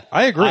 Yeah,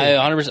 I agree. I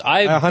 100%.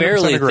 I 100%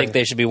 barely agree. think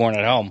they should be worn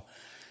at home.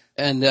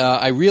 And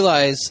I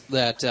realize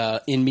that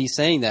in me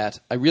saying that,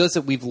 I realize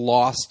that we've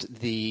lost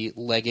the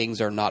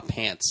leggings are not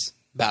pants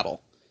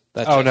battle.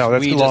 That's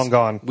that's we long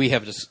gone. We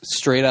have just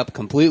straight up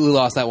completely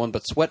lost that one.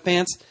 But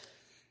sweatpants,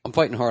 I'm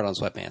fighting hard on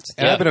sweatpants.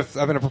 And Yeah.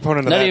 I've been a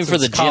proponent of Not that even for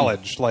since the gym.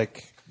 college.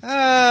 Like,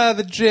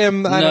 the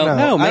gym. I don't know.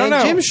 No, man, I don't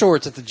know. gym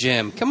shorts at the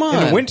gym. Come on.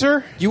 In the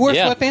winter, You wear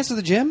Yeah. sweatpants to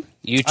the gym?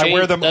 You I change,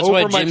 wear them that's over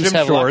why my gyms gym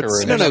have locker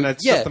shorts. rooms. No, and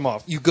I'd set them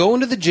off. You go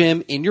into the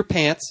gym in your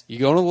pants, you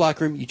go into the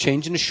locker room, you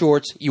change into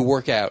shorts, you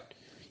work out.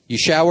 You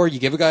shower, you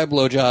give a guy a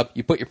blowjob,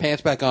 you put your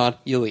pants back on,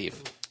 you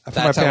leave. I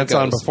put my pants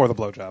on before the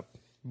blowjob.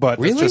 But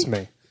Really? it's just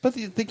me. But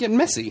they get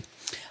messy.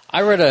 I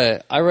read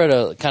a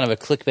kind of a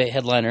clickbait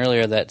headline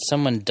earlier that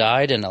someone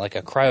died in like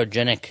a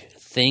cryogenic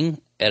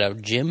thing at a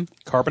gym.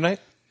 Carbonite?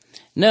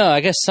 No, I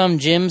guess some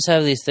gyms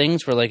have these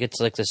things where like it's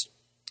like this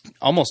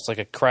almost like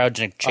a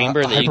cryogenic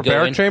chamber that you go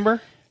hyperbaric in.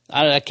 chamber?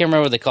 I can't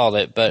remember what they called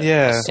it, but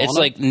Yeah. it's Sauna?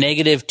 like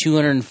negative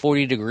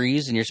 240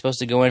 degrees, and you're supposed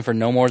to go in for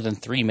no more than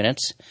 3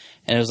 minutes.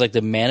 And it was like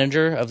the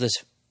manager of this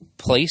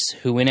place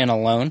who went in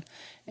alone,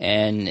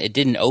 and it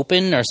didn't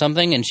open or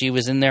something, and she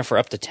was in there for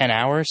up to 10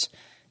 hours,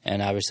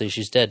 and obviously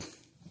she's dead.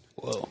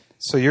 Whoa.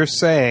 So you're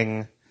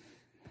saying,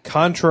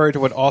 contrary to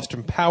what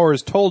Austin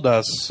Powers told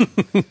us,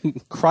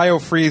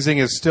 cryo-freezing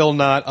is still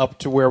not up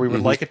to where we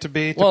would like it to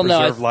be to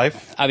preserve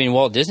life? I mean,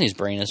 Walt Disney's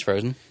brain is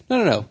frozen.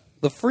 No.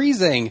 The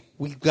freezing,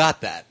 we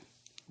got that.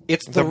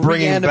 It's the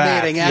bringing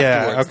back. reanimating Yeah,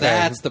 afterwards. okay.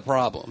 That's the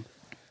problem.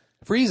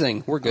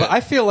 Freezing, we're good. But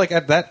I feel like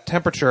at that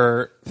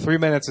temperature, 3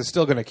 minutes is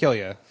still going to kill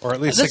you, or at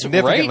least That's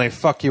significantly right.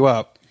 fuck you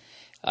up.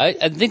 I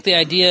think the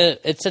idea,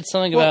 it said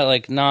something about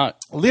like not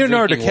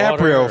Leonardo drinking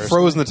water DiCaprio or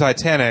froze in the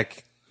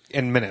Titanic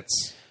in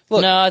minutes.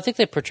 Look- no, I think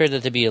they portrayed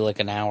it to be like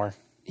an hour.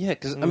 yeah,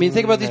 because, I mean,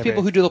 think about these maybe.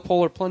 people who do the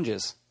polar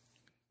plunges.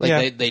 Like,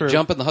 Yeah, they true.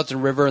 jump in the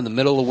Hudson River in the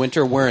middle of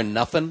winter wearing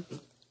nothing,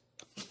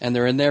 and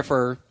they're in there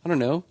for, I don't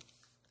know,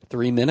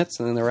 3 minutes,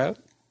 and then they're out.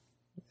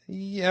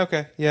 Yeah,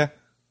 okay, yeah.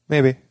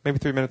 Maybe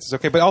 3 minutes is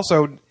okay. But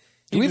also,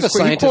 we have he a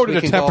scientist quoted we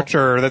a can call?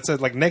 temperature that's at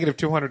like negative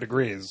 200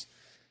 degrees.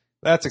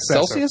 That's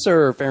excessive. Celsius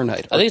or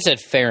Fahrenheit? I think it said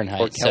Fahrenheit.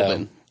 Or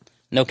Kelvin. So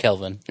no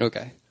Kelvin.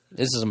 Okay.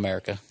 This is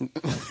America.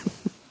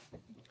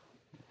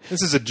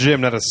 This is a gym,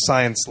 not a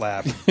science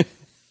lab.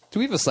 Do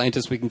we have a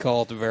scientist we can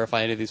call to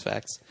verify any of these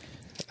facts?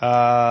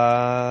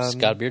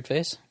 Scott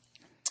Beardface.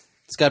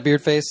 Scott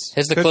Beardface?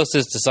 He's the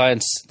closest to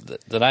science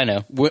that I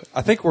know.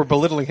 I think we're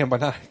belittling him by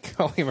not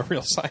calling him a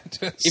real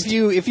scientist.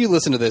 If you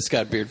listen to this,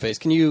 Scott Beardface,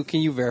 can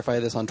you verify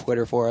this on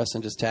Twitter for us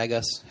and just tag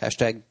us?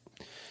 Hashtag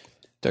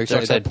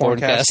Darkside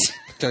Porncast.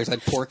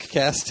 Darkside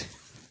Porkcast.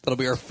 That'll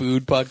be our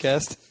food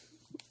podcast.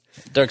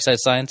 Darkside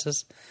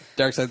Sciences.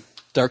 Dark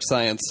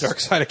Science. Dark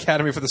Side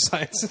Academy for the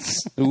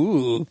Sciences.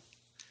 Ooh.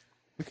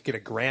 We could get a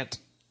grant.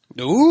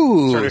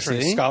 Ooh. Start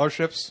issuing See?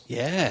 scholarships.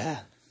 Yeah.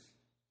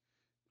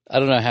 I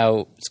don't know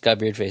how Scott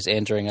Beardface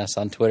answering us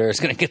on Twitter is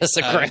going to get us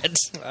a grant.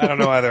 I don't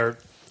know either.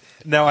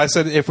 No, I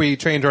said if we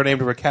change our name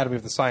to Academy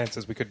of the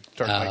Sciences, we could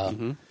start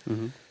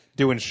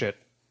doing shit.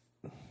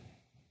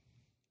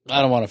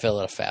 I don't want to fill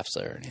out a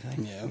FAFSA or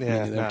anything. Yeah.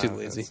 Yeah, I'm no, too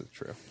lazy. that's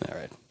true. All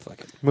right.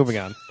 Fuck it. Moving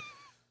on.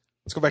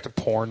 Let's go back to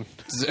porn.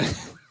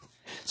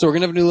 So we're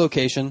gonna have a new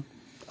location.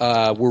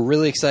 We're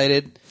really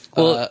excited.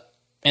 Well,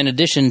 in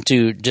addition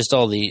to just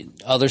all the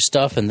other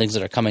stuff and things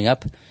that are coming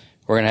up,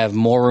 we're going to have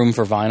more room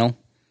for vinyl.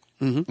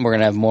 Mm-hmm. We're going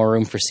to have more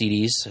room for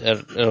CDs. I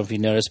don't know if you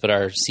noticed, but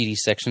our CD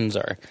sections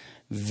are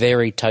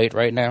very tight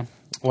right now.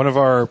 One of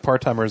our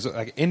part-timers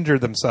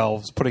injured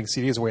themselves putting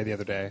CDs away the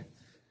other day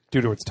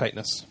due to its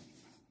tightness.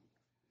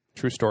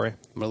 True story.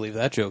 I'm gonna leave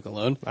that joke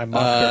alone. I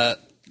mocked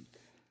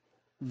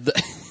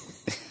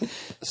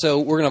So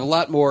we're gonna have a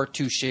lot more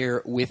to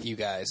share with you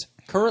guys.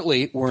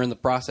 Currently, we're in the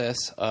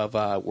process of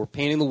we're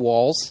painting the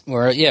walls.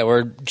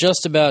 We're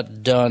just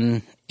about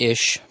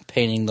done-ish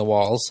painting the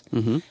walls.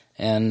 Mm-hmm.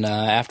 And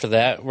after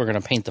that, we're going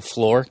to paint the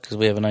floor because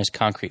we have a nice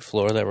concrete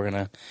floor that we're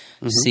going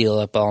to seal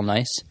up all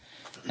nice.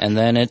 And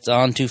then it's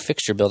on to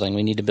fixture building.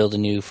 We need to build a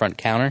new front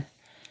counter,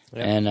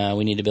 and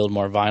we need to build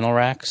more vinyl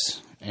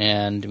racks,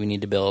 and we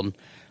need to build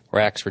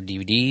racks for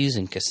DVDs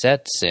and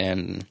cassettes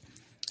and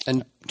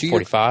to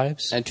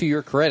 45s. And to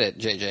your credit,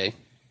 JJ,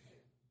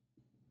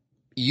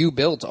 you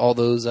built all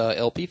those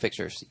LP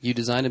fixtures. You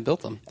designed and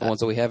built them, the ones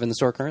that we have in the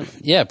store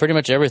currently. Yeah, pretty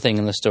much everything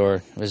in the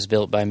store was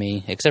built by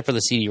me, except for the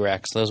CD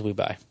racks. Those we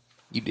buy.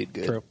 You did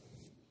good. True.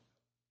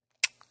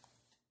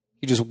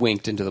 You just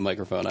winked into the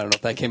microphone. I don't know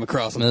if that came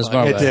across. On the It was podcast.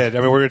 more It did.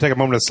 I mean, we're going to take a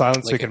moment of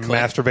silence so Like he a can click.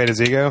 masturbate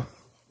his ego.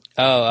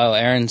 Oh,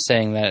 Aaron's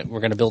saying that we're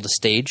going to build a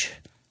stage.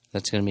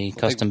 That's going to be a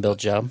custom-built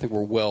I job. think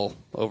we're well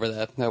over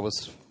that. That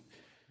was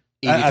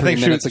I think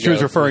minutes she was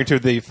ago. referring to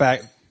the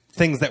fact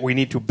things that we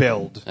need to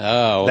build.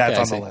 Oh, okay, That's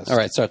I on see. the list. All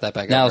right, start that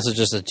back Now over. this is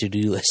just a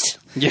to-do list.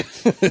 Yeah.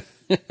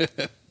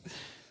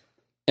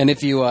 And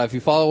if you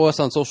follow us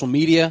on social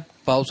media,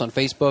 follow us on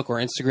Facebook or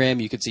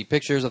Instagram, you can see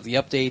pictures of the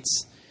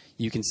updates.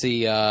 You can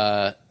see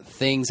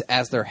things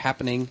as they're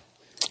happening.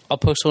 I'll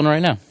post one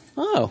right now.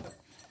 Oh,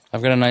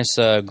 I've got a nice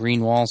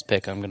green walls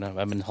pic I've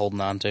been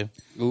holding on to.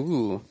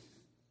 ooh!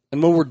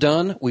 And when we're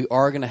done, we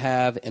are going to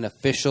have an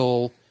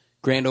official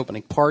grand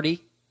opening party.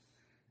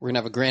 We're going to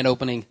have a grand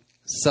opening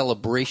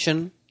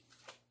celebration.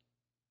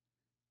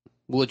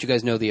 We'll let you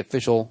guys know the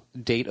official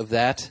date of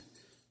that,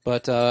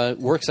 but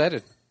we're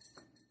excited.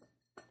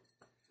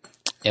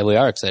 Yeah, we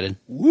are excited.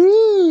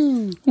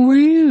 Woo!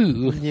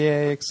 Woo!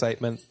 Yay,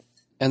 excitement.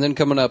 And then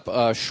coming up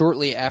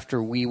shortly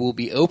after we will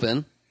be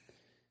open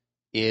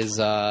is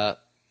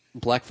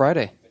Black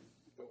Friday.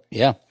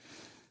 Yeah.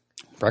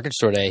 Record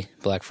Store Day,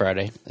 Black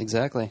Friday.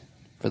 Exactly.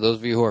 For those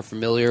of you who are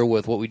familiar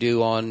with what we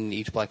do on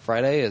each Black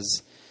Friday, it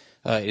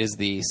is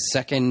the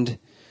second...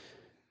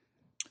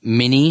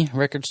 Mini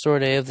Record Store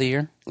Day of the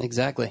year.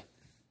 Exactly.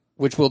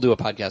 Which we'll do a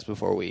podcast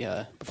before we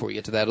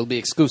get to that. It'll be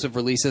exclusive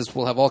releases.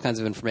 We'll have all kinds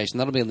of information.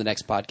 That'll be in the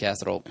next podcast.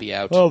 That'll be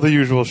out. Well, the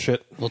usual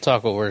shit. We'll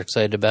talk what we're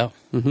excited about.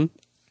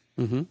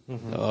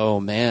 Oh,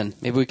 man.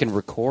 Maybe we can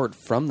record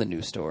from the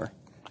new store.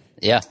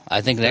 Yeah,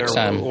 I think next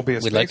There time will be a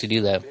we'd like space. to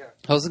do that.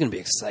 Oh, this is going to be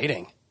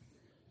exciting.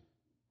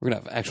 We're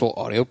going to have actual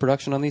audio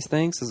production on these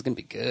things. This is going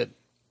to be good.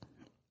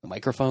 The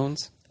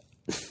microphones.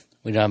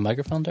 We don't have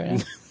microphones right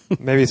now?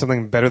 Maybe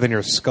something better than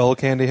your Skull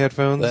Candy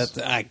headphones,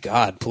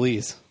 God,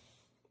 please.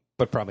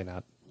 but probably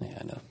not. Yeah,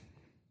 I know.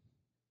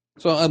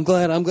 So I'm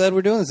glad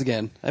we're doing this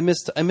again. I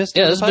missed. Yeah, the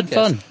this has been podcast.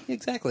 fun.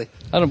 Exactly.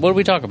 What do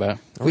we talk about?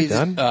 Are we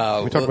done?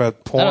 we talk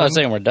about porn. I'm not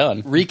saying we're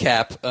done.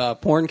 Recap.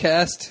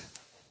 Porncast.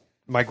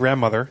 My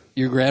grandmother,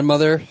 Your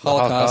grandmother,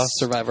 Holocaust Holocaust.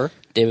 survivor.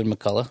 David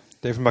McCullough.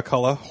 David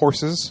McCullough,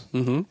 horses,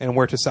 and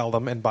where to sell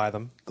them and buy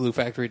them.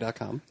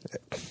 Gluefactory.com.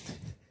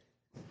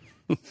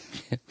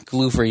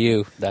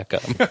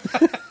 Glueforyou.com.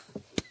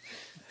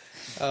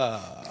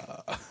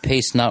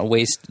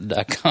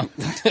 PasteNotWaste.com.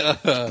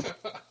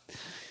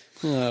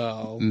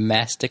 Oh,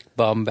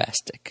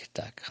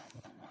 MasticBombastic.com.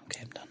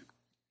 Okay, I'm done.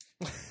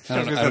 I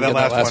don't know. I don't get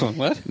that last one.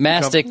 What?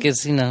 Mastic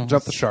is,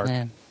 Jump the shark.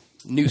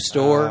 New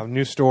store.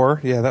 New store.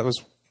 Yeah, that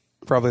was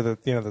probably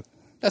the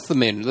That's the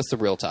main. That's the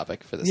real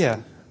topic for this. yeah.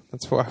 thing.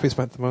 That's why we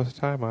spent the most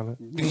time on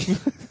it.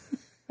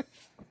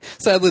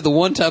 Sadly, the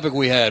one topic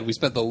we had, we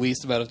spent the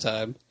least amount of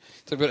time.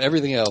 Talk about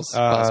everything else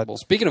possible.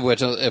 Speaking of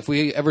which, if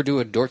we ever do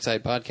a Dorkside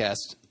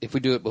podcast, if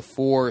we do it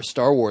before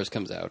Star Wars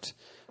comes out,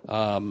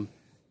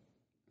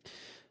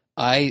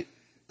 I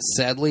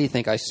sadly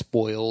think I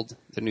spoiled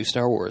the new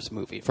Star Wars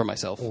movie for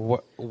myself.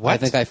 What? I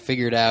think I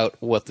figured out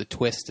what the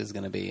twist is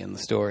going to be in the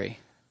story.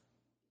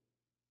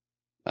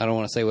 I don't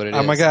want to say what it is.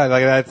 Oh my god!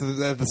 Like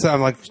that's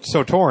I'm like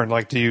so torn.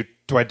 Like, do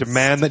I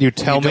demand that you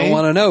tell You me? don't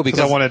wanna know because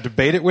I want to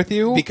debate it with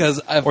you. Because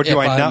or do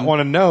I not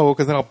want to know?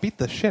 Because then I'll beat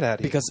the shit out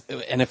of you. Because,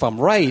 and if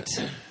I'm right,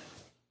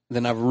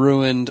 then I've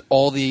ruined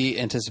all the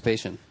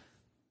anticipation.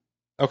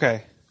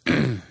 Okay.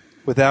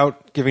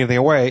 Without giving anything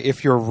away,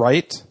 if you're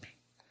right,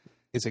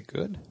 is it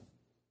good?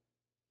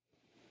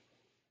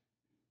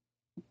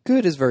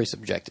 Good is very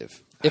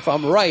subjective. If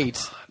I'm right,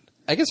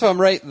 I guess if I'm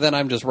right, then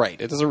I'm just right.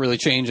 It doesn't really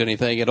change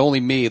anything. It only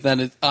me.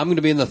 Then I'm going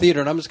to be in the theater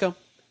and I'm just going,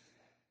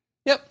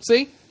 yep,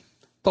 see?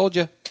 Told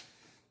you.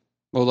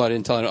 Well, I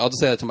didn't tell anyone. I'll just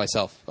say that to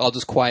myself. I'll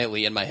just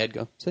quietly in my head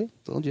go, see?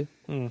 Told you.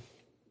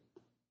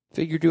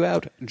 Figured you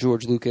out,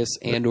 George Lucas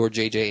and or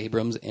J.J.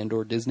 Abrams and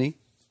or Disney.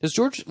 Does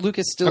George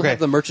Lucas still have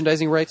the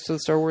merchandising rights to the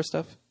Star Wars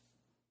stuff?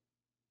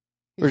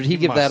 Or did he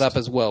give that up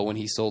as well when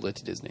he sold it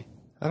to Disney?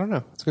 I don't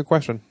know. It's a good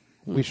question.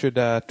 We should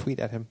tweet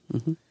at him.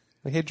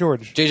 Like, hey,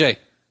 George. JJ,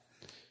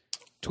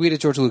 tweet at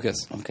George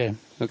Lucas. Okay.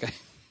 Okay.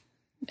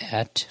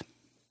 At,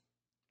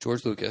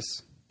 George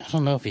Lucas. I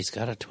don't know if he's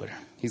got a Twitter.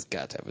 He's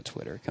got to have a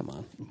Twitter. Come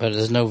on. But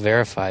there's no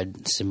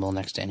verified symbol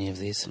next to any of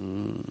these.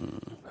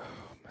 And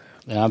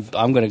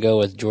I'm going to go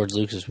with George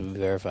Lucas would be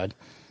verified.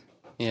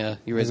 Yeah.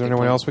 You Is there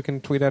anyone else we can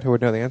tweet at who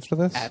would know the answer to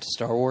this? At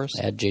Star Wars?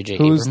 At J.J.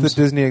 Who's Abrams.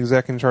 the Disney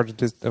exec in charge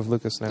of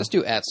Lucas now? Let's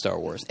do at Star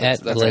Wars.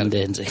 At Glenn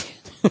Danzig.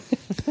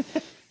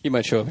 He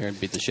might show up here and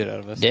beat the shit out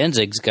of us.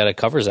 Danzig's got a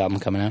covers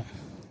album coming out.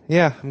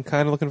 Yeah, I'm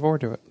kind of looking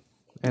forward to it.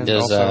 He And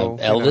does also,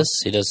 Elvis.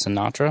 He does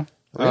Sinatra.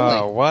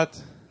 Really?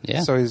 What?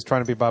 Yeah. So he's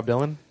trying to be Bob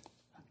Dylan?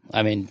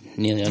 I mean,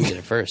 Neil Young did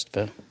it first,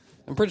 but...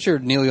 I'm pretty sure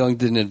Neil Young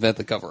didn't invent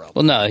the cover album.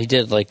 Well, no, he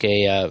did like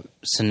a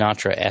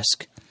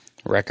Sinatra-esque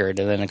record,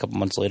 and then a couple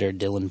months later,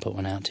 Dylan put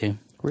one out, too.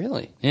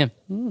 Really? Yeah.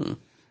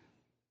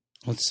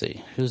 Let's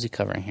see. Who's he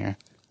covering here?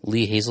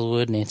 Lee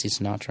Hazelwood, Nancy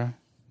Sinatra.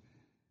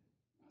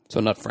 So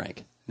not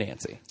Frank.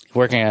 Nancy.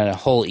 Working on a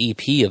whole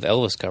EP of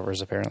Elvis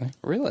covers, apparently.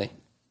 Really?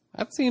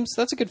 That's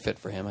a good fit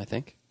for him, I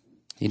think.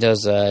 He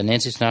does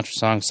Nancy Sinatra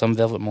song, Some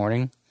Velvet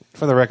Morning.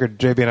 For the record,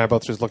 JB and I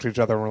both just looked at each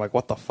other and were like,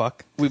 what the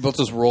fuck? We both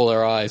just roll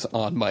our eyes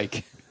on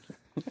Mike.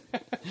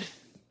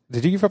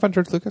 Did you give up on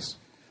George Lucas?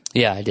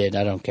 Yeah, I did.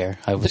 I don't care.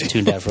 I was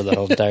tuned out for that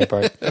whole entire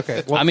part.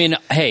 Okay, well, I mean,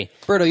 hey,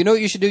 Berto, you know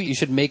what you should do? You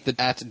should make the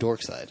at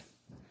Dorkside.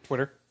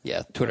 Twitter.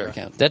 Yeah, Twitter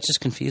account. that's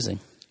just confusing.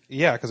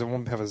 Yeah, because it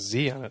won't have a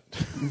Z on it.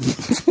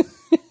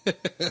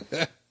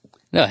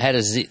 No, it had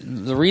a Z.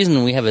 The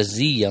reason we have a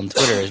Z on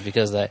Twitter is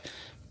because that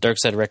Dark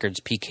Side Records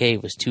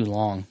PK was too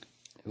long.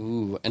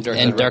 Ooh, and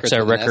And Dark Side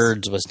with an S?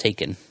 Records was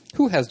taken.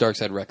 Who has Dark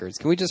Side Records?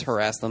 Can we just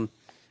harass them?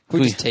 Can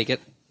we just take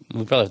it?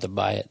 We probably have to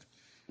buy it.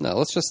 No,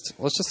 let's just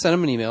send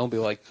them an email and be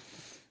like,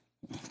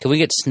 Can we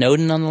get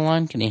Snowden on the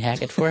line? Can he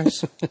hack it for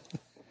us?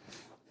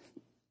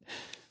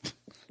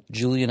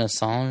 Julian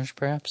Assange,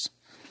 perhaps?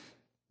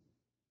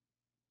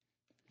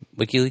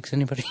 WikiLeaks,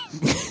 anybody?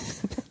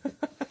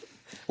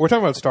 We're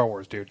talking about Star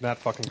Wars, dude, not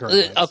fucking current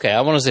events. Okay,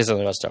 I want to say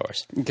something about Star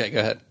Wars. okay, go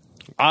ahead.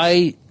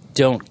 I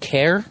don't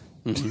care,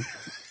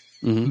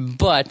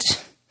 but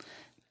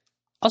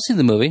I'll see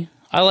the movie.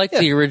 I like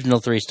the original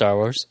 3 Star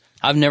Wars.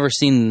 I've never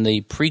seen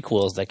the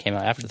prequels that came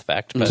out after the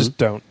fact, but Just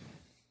don't.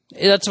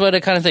 that's what I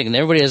kind of think. And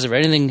everybody has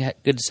anything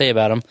good to say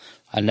about them.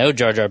 I know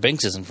Jar Jar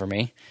Binks isn't for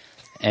me,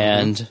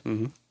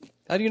 and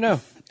How do you know?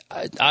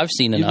 I've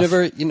seen You've enough.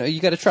 never,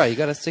 you got to try. You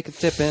got to stick a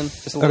tip in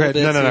just a little Okay,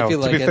 bit. no. see if you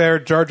To like be it. fair,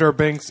 Jar Jar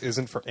Binks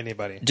isn't for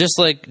anybody. Just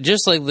like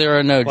there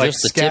are no Like just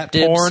the scat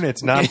tip dips. porn,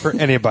 it's not for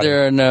anybody.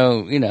 There are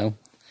no,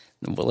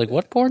 like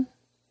what porn?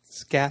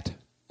 Scat.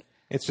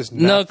 It's just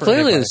not No, for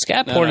clearly anybody. the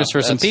scat No, porn no, is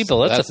for some that's- people.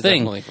 That's a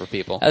thing. definitely for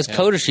people. As Yeah.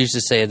 Kodesh used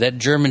to say, that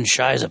German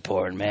Shiza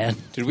porn, man.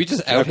 Did we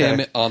just out Okay.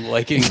 him on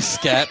liking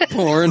scat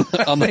porn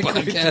on the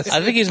podcast?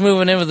 I think he's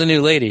moving in with a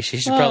new lady. She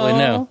should probably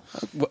know.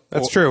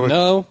 That's true.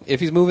 No, if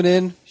he's moving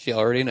in, she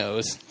already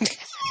knows.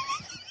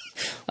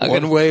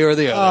 One way or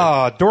the other.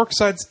 Ah,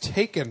 Dorkside's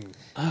Taken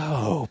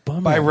Oh,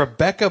 bummer. by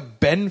Rebecca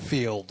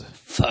Benfield.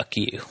 Fuck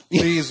you.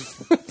 She's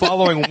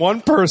following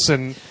one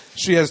person.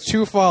 She has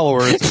 2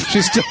 followers.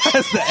 She still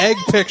has the egg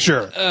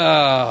picture.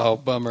 Oh,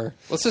 bummer.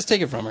 Let's just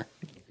take it from her.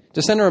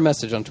 Just send her a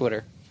message on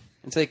Twitter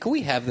and say, can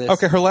we have this?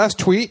 Okay, her last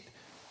tweet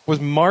was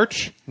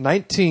March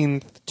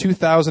 19th,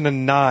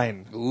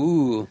 2009.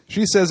 Ooh.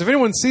 She says, if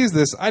anyone sees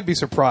this, I'd be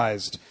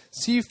surprised.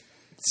 See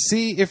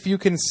if you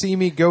can see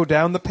me go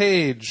down the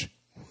page.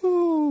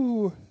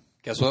 Woo.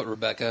 Guess what,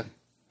 Rebecca?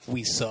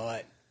 We saw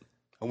it,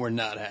 and we're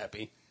not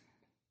happy.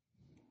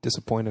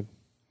 Disappointed.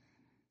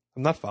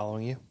 I'm not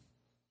following you.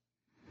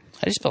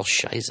 How do you spell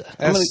Shiza?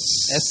 I'm gonna-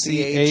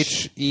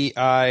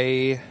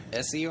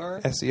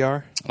 SCHEISER?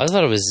 SER? I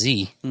thought it was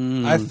Z.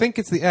 I think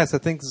it's the S. I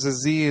think the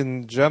Z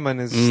in German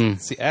is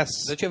it's the S.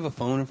 Don't you have a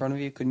phone in front of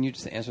you? Couldn't you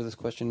just answer this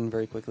question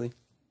very quickly?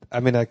 I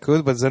mean, I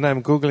could, but then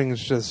I'm Googling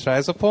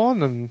Scheiße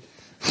porn, and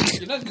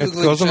You're not It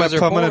goes on my Shiza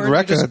permanent porn.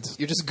 record.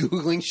 You're just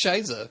Googling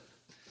Shiza.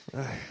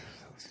 Well,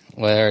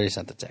 I already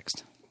sent the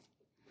text.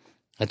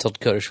 I told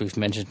Kodesh we've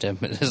mentioned him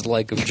and his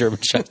like of German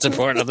Shiza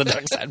porn on the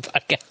Dark Side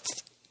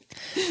podcast.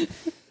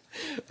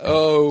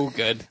 Oh,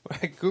 good. when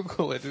I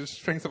Google it, it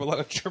just brings up a lot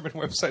of German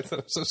websites that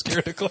I'm so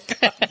scared to click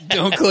on.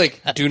 Don't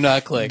click. Do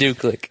not click. Do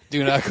click.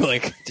 Do not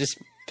click. Just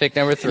pick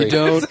number 3. You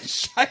don't.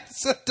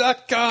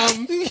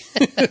 Scheiße.com.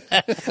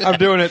 I'm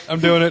doing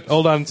it.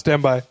 Hold on,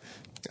 stand by.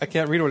 I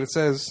can't read what it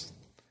says.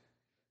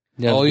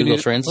 You know, All you Google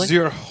need- Translate?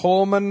 Zur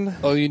Holman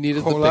All you need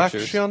is the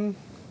pictures. collection.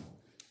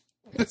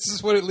 This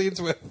is what it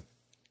leads with.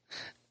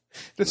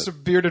 Just a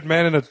bearded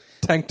man in a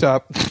tank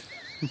top.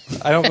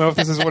 I don't know if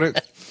this is what it.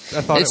 I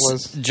thought It's it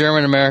was.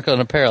 German American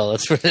apparel.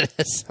 That's what it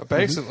is.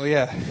 Basically,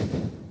 yeah.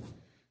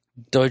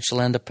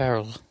 Deutschland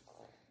apparel.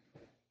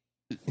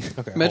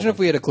 Okay, Imagine if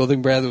we had a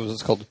clothing brand that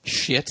was called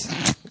Shit.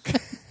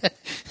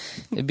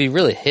 It'd be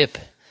really hip.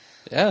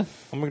 Yeah.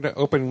 I'm going to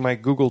open my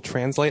Google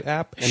Translate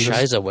app and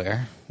just Shiza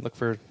wear. look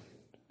for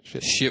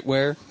shit.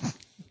 Shitwear.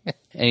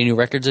 Any new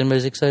records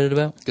anybody's excited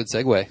about? Good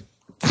segue.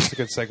 That's a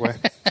good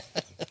segue.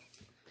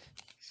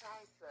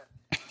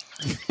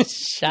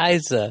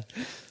 Shiza.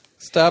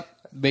 Stop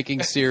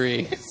making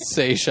Siri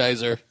say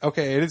Shizer.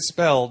 Okay, it is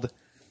spelled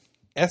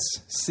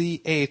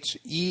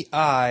SCHEI,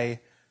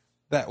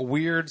 that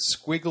weird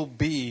squiggle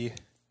B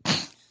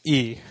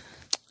E.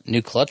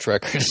 New Clutch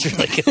record is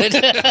really good.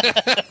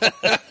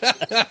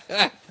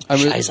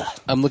 Shiza.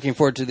 I'm looking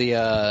forward to the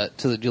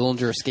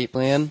Dillinger Escape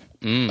Plan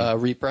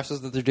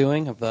represses that they're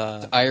doing of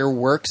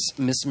Ironworks,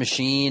 Miss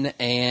Machine,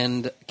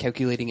 and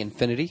Calculating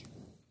Infinity,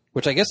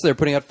 which I guess they're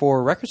putting out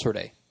for Record Store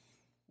Day.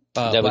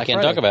 That we Black can't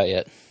Friday. talk about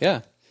yet.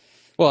 Yeah.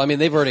 Well, I mean,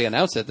 they've already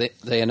announced it.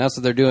 They announced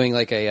that they're doing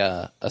like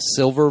a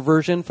silver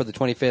version for the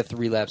 25th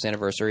Relapse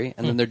anniversary,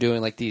 and then they're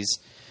doing like these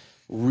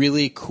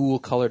really cool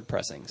colored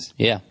pressings.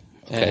 Yeah.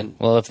 Okay. And-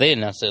 Well, if they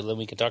announce it, then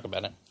we can talk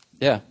about it.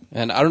 Yeah,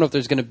 and I don't know if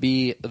there's going to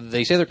be.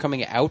 They say they're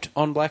coming out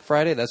on Black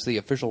Friday. That's the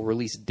official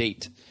release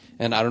date,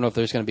 and I don't know if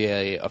there's going to be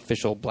a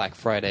official Black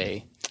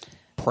Friday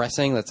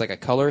pressing that's like a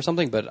color or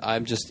something. But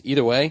I'm just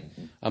either way,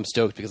 I'm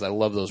stoked because I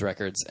love those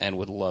records and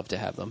would love to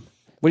have them.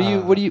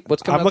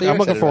 What's coming I'm out? that you're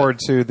looking excited forward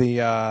to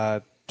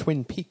the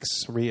Twin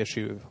Peaks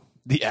reissue. about?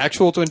 The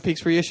actual Twin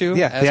Peaks reissue.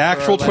 Yeah, as the per our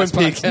actual Twin last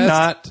Peaks, podcast?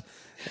 not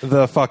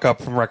the fuck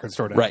up from Record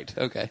Store Day. Right.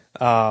 Okay.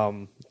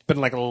 It's been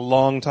like a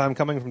long time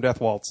coming from Death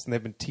Waltz, and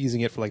they've been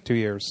teasing it for like 2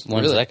 years.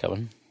 When's Really? that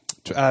coming?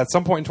 at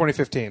some point in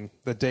 2015.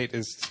 The date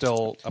is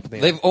still up in the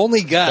air. They've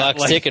only got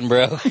Clock's ticking,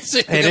 bro.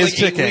 It is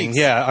ticking.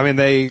 Yeah, I mean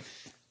they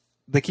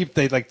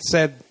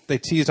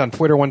teased on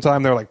Twitter one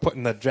time. They're like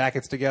putting the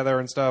jackets together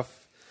and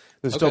stuff.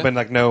 There's still Okay. been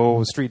like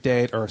no street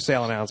date or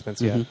sale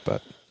announcements yet,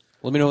 but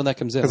Let me know when that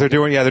comes in. because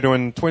they're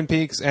doing Twin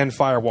Peaks and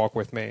Firewalk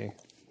with Me.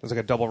 It's like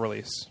a double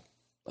release.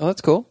 Oh,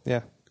 that's cool.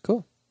 Yeah,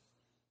 Cool.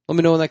 Let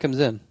me know when that comes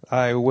in.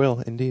 I will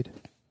indeed.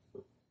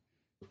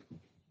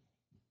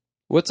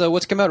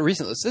 What's come out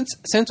recently?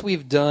 Since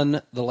we've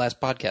done the last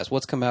podcast,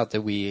 what's come out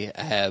that we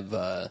have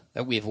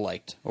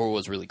liked or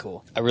was really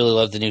cool? I really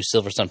love the new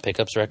Silver Sun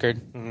Pickups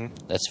record.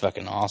 That's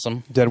fucking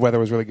awesome. Dead Weather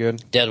was really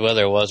good. Dead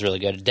Weather was really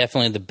good.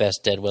 Definitely the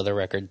best Dead Weather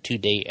record to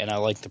date, and I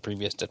like the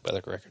previous Dead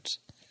Weather records.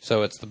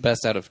 So it's the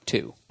best out of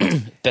 2.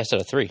 Best out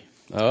of 3.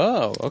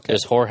 Oh, okay.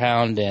 There's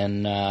Whorehound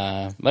and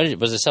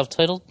was it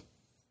self-titled?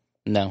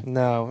 No.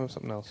 No, it was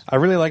something else. I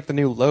really like the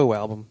new Low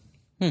album.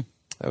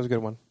 That was a good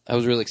one. I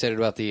was really excited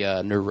about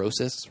the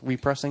Neurosis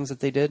repressings that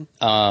they did.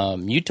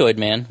 Mutoid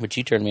Man, which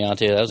you turned me on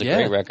to. That was a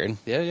great record.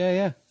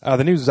 Yeah.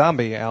 The new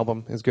Zombie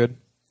album is good.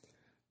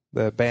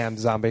 The band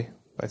Zombie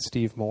by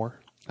Steve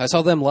Moore. I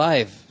saw them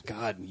live.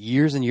 God,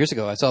 years and years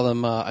ago. I saw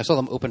them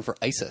open for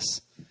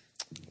ISIS,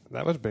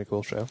 That was a pretty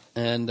cool show.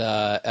 and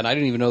I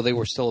didn't even know they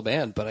were still a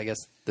band. But I guess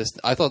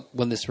I thought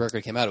when this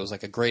record came out, it was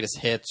like a greatest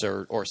hits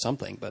or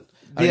something. But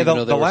I didn't even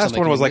know they the were last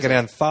still one was making like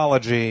an music.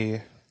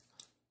 anthology,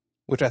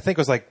 which I think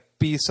was like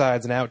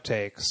B-sides and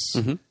outtakes.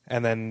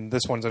 And then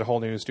this one's a whole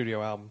new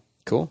studio album.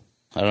 Cool.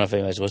 I don't know if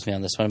anybody's with me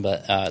on this one,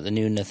 but the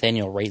new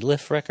Nathaniel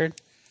Rateliff record.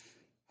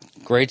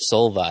 Great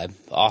soul vibe.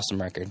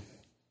 Awesome record.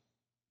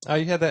 Oh,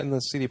 you had that in the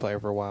CD player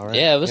for a while, right?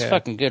 Yeah, it was a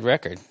fucking good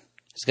record.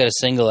 He's got a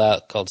single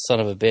out called Son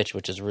of a Bitch,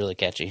 which is really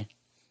catchy.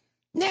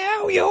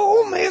 Now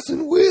you're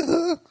messing with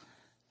her.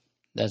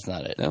 That's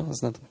not it. No,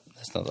 that's not.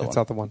 That's not the That's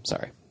one. not the one.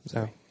 Sorry.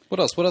 No. What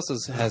else? What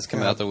else has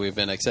come out that we've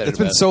been excited It's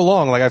about? been so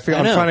long. Like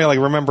I'm know. trying to like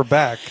remember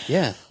back.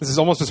 Yeah. This is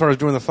almost as hard as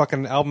doing the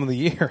fucking album of the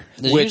year.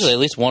 There's usually at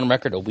least one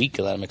record a week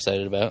that I'm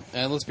excited about.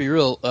 And let's be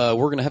real, we're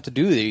going to have to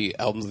do the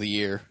albums of the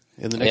year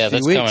in the next Yeah, few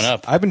that's weeks. coming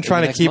up. I've been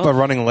trying to next keep a month.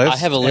 running list. I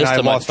have a and list I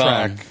on my lost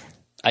phone. track.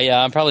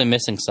 I'm probably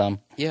missing some.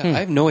 Yeah, I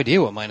have no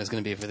idea what mine is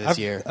going to be for this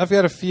year. I've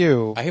got a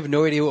few. I have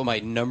no idea what my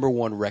number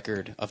one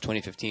record of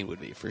 2015 would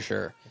be, for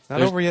sure. It's not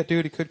There's- over yet,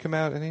 dude. It could come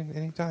out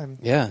any time.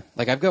 Yeah.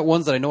 Like, I've got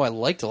ones that I know I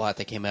liked a lot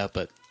that came out,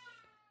 but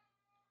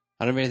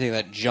I don't have anything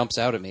that jumps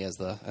out at me as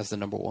the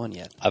number one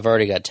yet. I've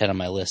already got 10 on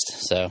my list,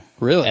 so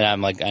Really? and I'm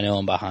like, I know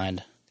I'm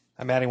behind.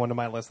 I'm adding one to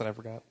my list that I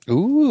forgot.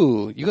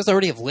 Ooh, you guys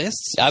already have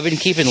lists? I've been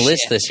keeping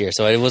lists this year,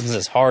 so it wasn't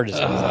as hard as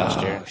it was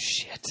last year. Oh,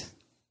 shit.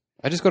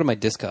 I just go to my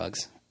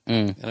Discogs,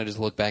 Mm. and I just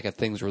look back at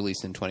things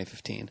released in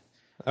 2015.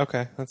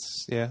 Okay,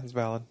 that's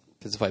valid.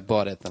 Because if I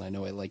bought it, then I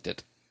know I liked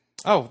it.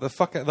 Oh, the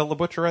La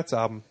Butcherettes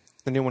album.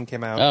 The new one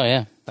came out. Oh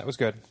yeah, That was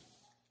good.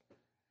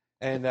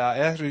 And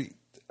actually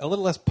a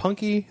little less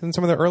punky than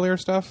some of the earlier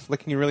stuff. Like,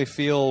 can you really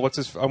feel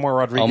Omar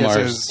Rodriguez's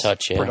Omar's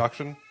touch, yeah.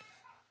 production?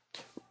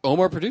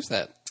 Omar produced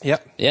that.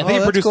 Yep. Yeah. I think Oh, he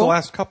that's produced cool. the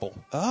last couple.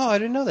 Oh, I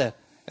didn't know that.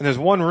 And there's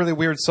one really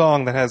weird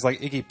song that has like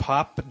Iggy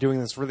Pop doing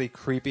this really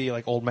creepy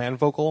like old man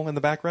vocal in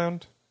the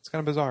background. It's kind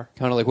of bizarre.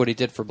 Kind of like what he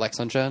did for Black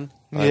Sunshine.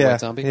 Yeah. White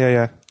Zombie.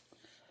 Yeah.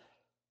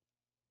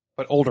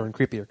 But older and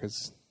creepier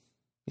because,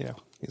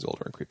 he's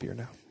older and creepier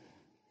now.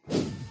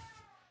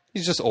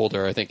 He's just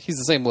older, I think. He's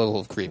the same level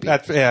of creepy.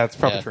 It's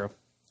probably Yeah. true.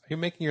 Are you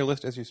making your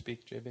list as you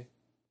speak, JB?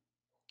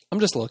 I'm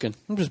just looking.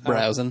 I'm just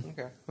browsing.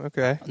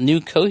 Okay. new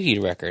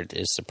Coheed record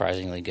is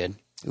surprisingly good.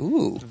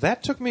 Ooh.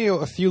 That took me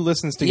a few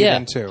listens to Yeah,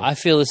 get into. I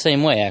feel the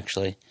same way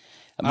actually.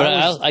 But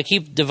was- I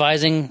keep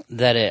devising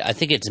that I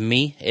think it's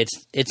me.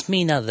 It's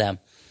me, not them.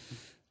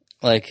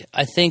 Like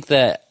I think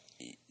that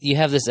you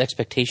have this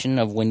expectation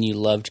of when you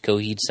loved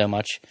Coheed so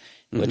much,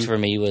 which for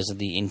me was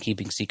the In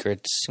Keeping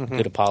Secrets,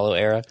 Good Apollo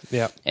era.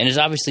 Yeah. And it's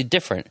obviously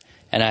different.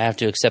 And I have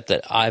to accept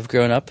that I've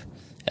grown up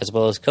as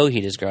well as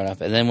Coheed has grown up.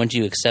 And then once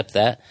you accept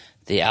that,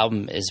 the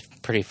album is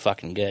pretty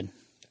fucking good.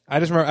 I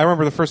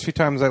remember the first few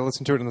times I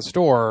listened to it in the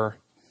store.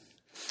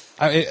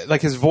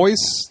 Like his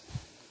voice.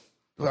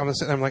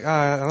 I'm like,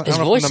 I don't His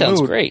know if voice I'm in the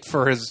sounds mood great.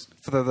 for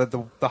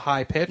the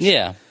high pitch.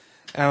 Yeah.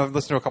 And I've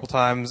listened to it a couple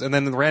times, and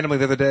then randomly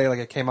the other day, like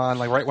it came on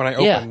like right when I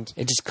Yeah, opened.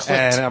 it just clicked.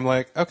 And I'm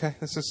like, okay,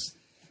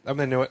 I'm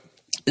into it.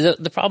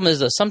 The problem is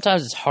that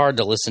sometimes it's hard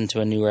to listen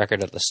to a new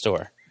record at the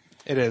store.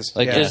 It is.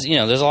 Like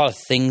yeah. there's a lot of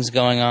things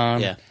going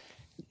on. Yeah.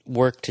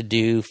 Work to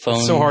do, phones.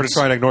 It's so hard to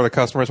try and ignore the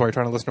customers while you're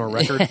trying to listen to a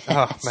record.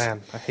 Oh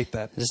man, I hate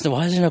that.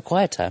 Why is there no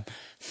quiet time?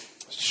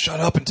 Shut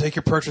up and take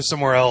your purchase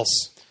somewhere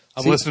else.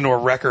 I'm listening to a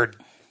record.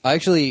 I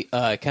actually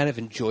kind of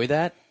enjoy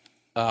that.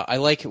 I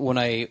like when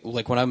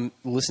I'm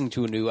listening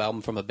to a new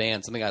album from a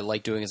band. Something I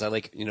like doing is I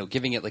like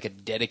giving it like a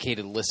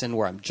dedicated listen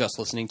where I'm just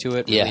listening to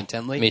it really Yeah,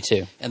 intently. me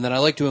too. And then I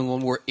like doing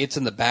one where it's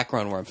in the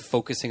background where I'm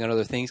focusing on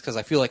other things because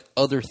I feel like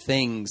other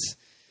things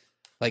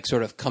like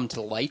sort of come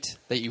to light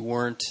that you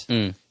weren't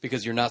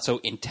because you're not so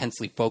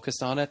intensely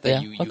focused on it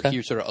that Yeah, you okay.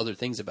 hear sort of other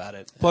things about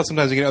it. Plus,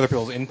 sometimes you get other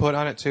people's input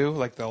on it too.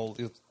 Like you'll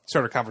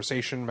start a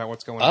conversation about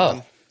what's going Oh,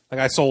 on. Like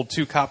I sold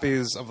 2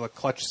 copies of the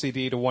Clutch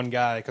CD to one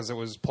guy because it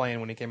was playing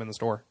when he came in the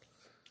store.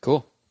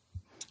 Cool.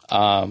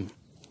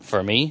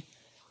 For me,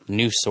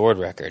 new Sword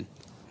record,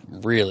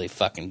 really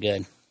fucking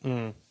good.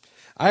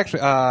 I actually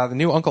the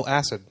new Uncle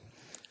Acid.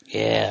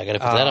 Yeah, I got to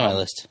put that on my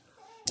list.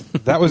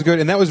 That was good,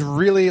 and that was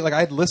really like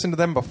I'd listened to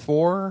them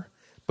before,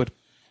 but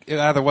it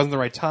either wasn't the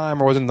right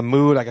time or wasn't in the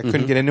mood. Like I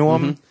couldn't get into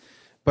them.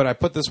 But I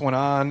put this one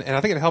on, and I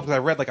think it helped because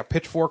I read like a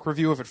Pitchfork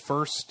review of it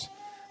first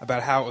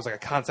about how it was like a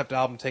concept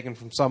album taken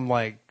from some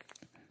like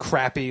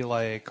crappy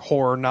like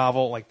horror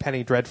novel, like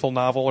Penny Dreadful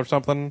novel or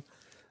something.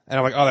 And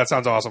I'm like, oh, that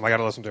sounds awesome. I got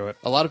to listen to it.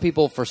 A lot of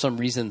people, for some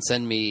reason,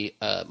 send me.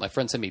 My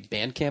friends send me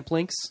Bandcamp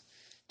links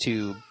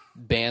to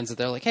bands that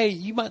they're like, "Hey,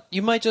 you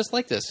might just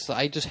like this.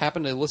 I just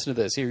happened to listen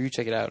to this. Here, you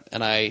check it out."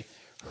 And I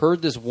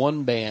heard this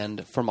one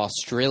band from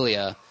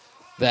Australia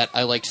that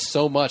I liked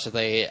so much that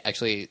they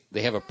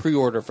have a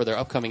pre-order for their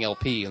upcoming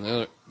LP,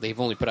 and they've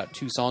only put out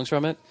 2 songs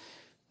from it.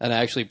 And I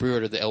actually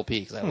pre-ordered the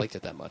LP because I liked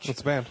it that much. What's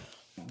the band?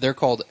 They're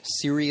called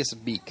Sirius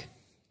Beak,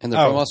 and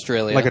they're from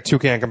Australia. Like a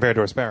toucan compared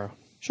to a sparrow.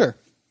 Sure.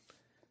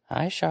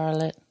 Hi,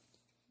 Charlotte.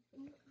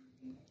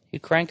 You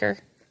cranker?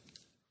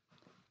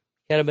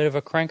 Got a bit of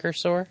a cranker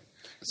sore?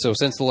 So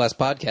since the last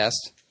podcast,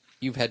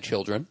 you've had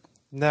children.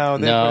 No,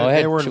 No,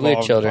 they were we had involved in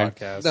the children.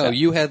 podcast. No,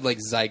 you had like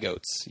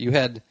zygotes.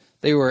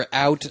 They were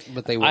out,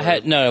 but they were. I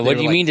had no. they What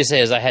were you like- mean to say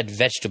is I had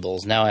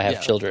vegetables. Now I have yeah,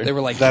 children. They were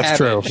like That's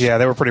cabbage. true. Yeah,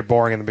 they were pretty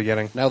boring in the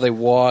beginning. Now they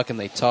walk and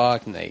they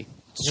talk and they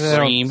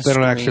Scream. They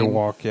don't actually scream.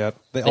 walk yet.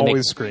 They They always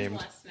make-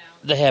 screamed.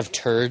 They have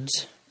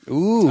turds.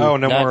 ooh Oh,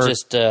 no not more.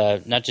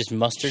 just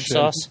mustard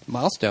sauce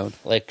milestone.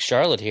 like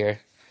Charlotte here.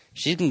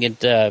 She can get.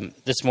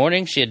 This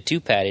morning she had 2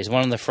 patties,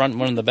 one in the front,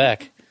 one in the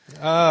back.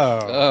 Oh.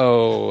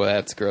 Oh,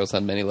 that's gross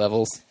on many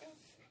levels.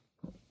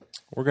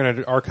 We're going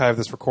to archive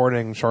this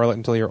recording, Charlotte,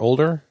 until you're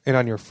older and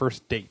on your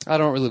first date. I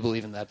don't really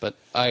believe in that, but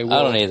I will.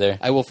 I don't either.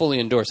 I will fully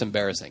endorse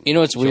embarrassing. You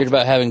know what's weird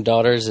about having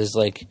daughters is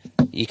like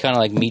you kind of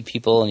like meet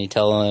people and you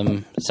tell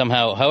them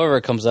somehow, however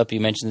it comes up, you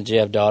mention that you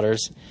have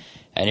daughters,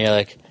 and you're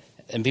like,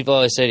 and people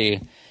always say to you,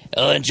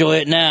 "I'll enjoy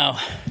it now.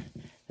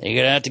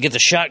 You're gonna have to get the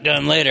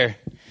shotgun later."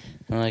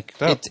 I'm like,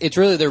 Oh. It's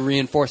really they're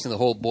reinforcing the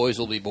whole "boys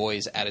will be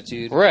boys"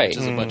 attitude, Right. Which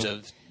is a bunch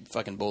of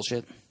fucking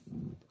bullshit.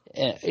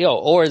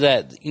 or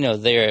that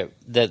they're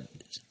that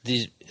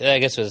these. I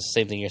guess it was the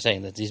same thing you're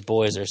saying, that these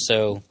boys are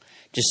so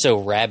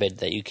rabid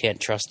that you can't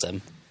trust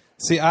them.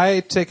 See, I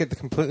take it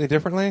completely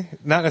differently.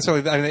 Not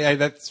necessarily. I mean,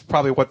 that's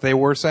probably what they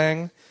were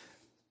saying,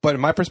 but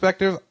in my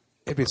perspective,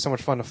 it'd be so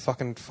much fun to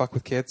fuck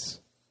with kids.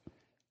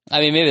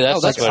 I mean, maybe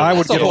that's that's just what I it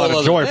would is. a get a lot whole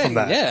of other joy thing, from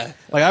that. yeah.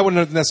 Like I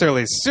wouldn't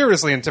necessarily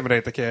seriously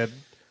intimidate the kid,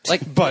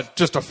 Like, but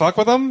just to fuck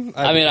with them.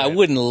 I mean, I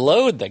wouldn't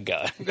load the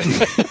gun.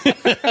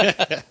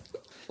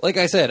 like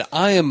I said,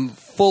 I am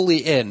fully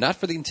in, not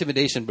for the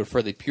intimidation, but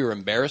for the pure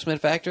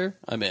embarrassment factor.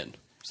 I'm in.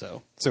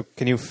 So So,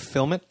 can you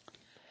film it?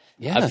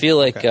 yeah, I feel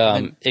like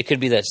Okay. it could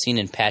be that scene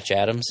in Patch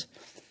Adams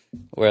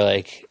where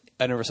like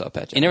I never saw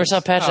Patch. you never saw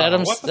Patch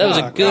Adams. what the That was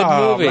a fuck? good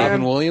Oh, movie. man.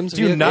 Robin Williams?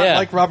 Do you Yeah. not Yeah.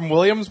 like Robin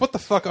Williams? What the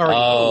fuck are you?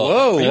 Oh,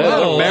 Whoa, Are you an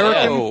whoa,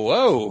 American? whoa,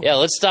 whoa. Yeah,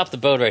 let's stop the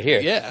boat right here.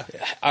 Yeah.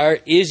 Our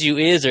is you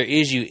is or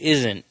is you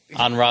isn't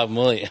on Robin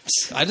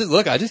Williams. I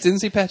just didn't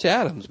see Patch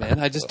Adams, man.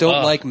 I just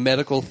don't like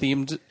medical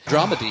themed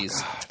dramedies.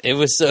 It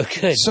was so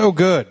good. So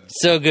good.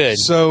 So good.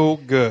 So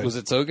good. Was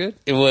it so good?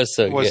 It was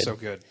so It was good. so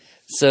good.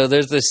 So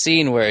there's this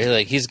scene where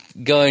he's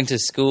going to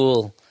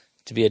school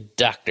to be a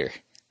doctor.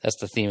 That's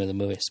the theme of the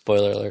movie.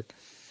 Spoiler alert.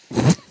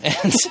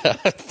 And so,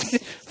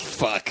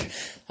 Fuck.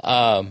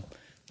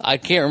 I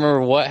can't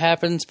remember what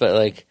happens, but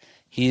like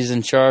he's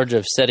in charge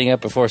of setting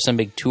up before some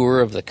big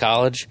tour of the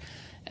college,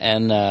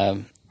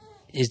 and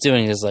he's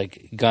doing his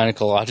like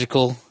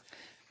gynecological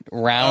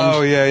round.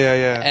 Oh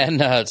yeah.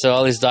 And so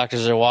all these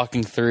doctors are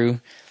walking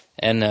through,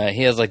 and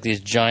he has like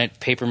these giant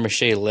paper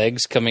mache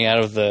legs coming out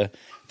of the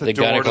door to the-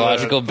 gynecological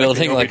like the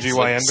building, like OBGYN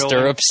building?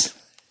 stirrups.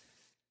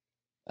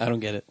 I don't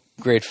get it.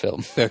 Great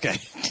film. Okay.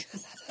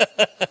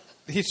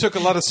 He took a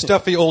lot of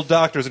stuffy old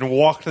doctors and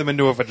walked them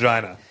into a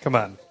vagina. Come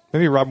on.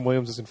 Maybe Robin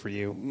Williams isn't for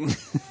you.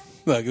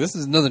 Look, this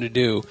has nothing to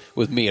do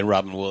with me and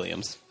Robin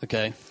Williams,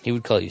 okay? He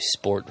would call you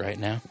sport right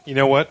now. You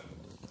know what?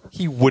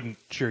 He wouldn't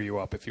cheer you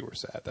up if you were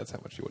sad. That's how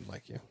much he wouldn't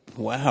like you.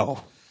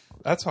 Wow.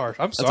 That's harsh.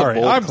 I'm a sorry.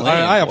 bold claim.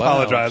 I Wow,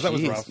 apologize. That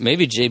was jeez. rough.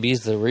 Maybe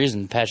JB's the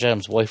reason Patch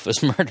Adams' wife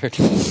was murdered.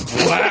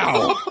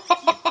 Wow.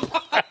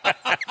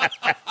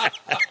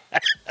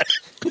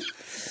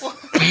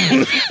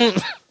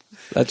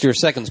 That's your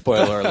second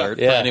spoiler alert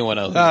for Yeah. anyone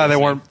else.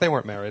 They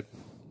weren't married.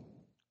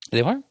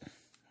 They weren't?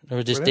 They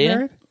were just Were they dating?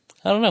 married?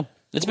 I don't know.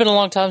 It's been a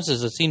long time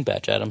since I've seen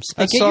Patch Adams.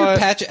 I Get saw your it-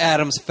 Patch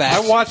Adams facts.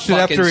 I watched it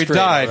fucking after he straight,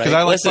 died because right?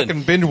 I like Listen.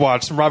 fucking binge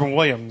watched some Robin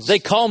Williams. They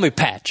call me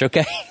Patch,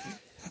 okay?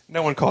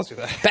 No one calls you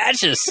that.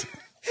 Patches.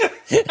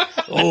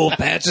 Old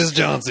Patches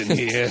Johnson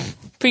here.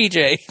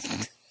 PJ.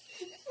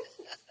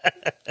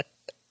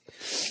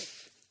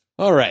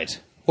 All right.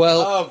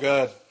 Well, Oh,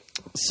 good.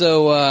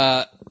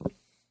 so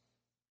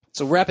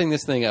wrapping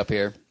this thing up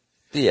here.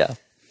 Yeah.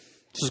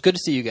 It was good to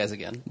see you guys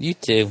again You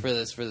too. for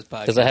this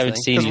podcast. Because I haven't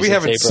thing. seen Because you we since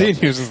haven't April.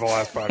 seen you since the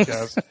last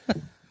podcast.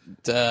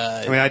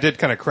 I mean, I did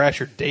kind of crash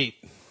your date.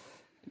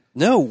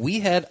 No, we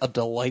had a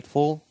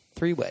delightful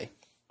three-way.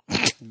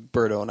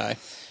 Birdo and I.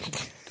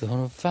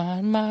 Gonna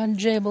find my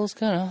Jable's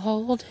gonna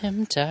hold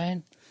him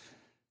tight.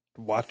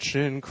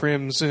 Watching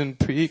Crimson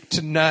Peak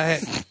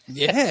tonight.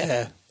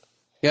 Yeah.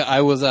 Yeah,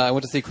 I went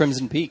to see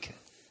Crimson Peak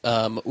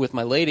with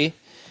my lady,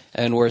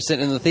 and we're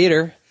sitting in the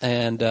theater,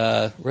 and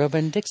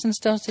Rubbing Dixon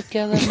stones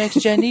together makes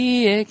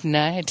Jenny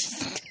ignite.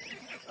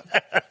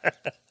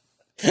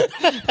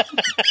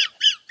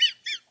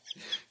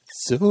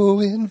 so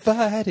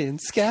inviting,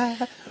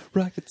 sky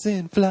rockets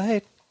in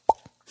flight,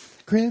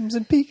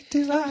 Crimson Peak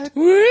delight.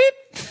 Whoop!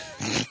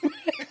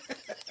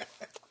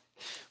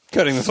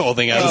 Cutting this whole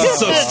thing out. This is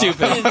so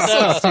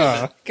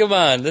stupid. Come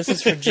on, this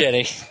is for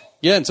Jenny.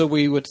 Yeah, and so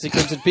we went to see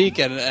Crimson Peak,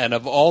 and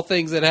of all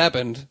things that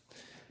happened,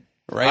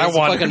 right I as the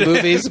wondered. fucking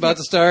movie's about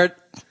to start,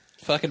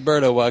 fucking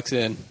Birdo walks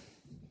in.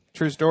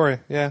 True story,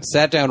 yeah.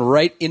 Sat down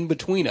right in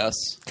between us.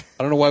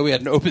 I don't know why we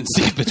had an open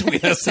seat between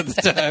us at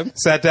the time.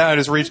 Sat down,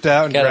 just reached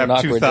out and Got an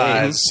grabbed two awkward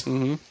thighs.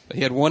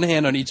 He had one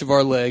hand on each of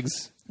our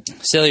legs.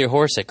 Sell your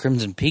horse at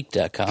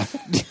crimsonpeak.com.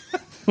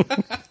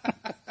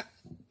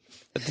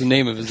 That's the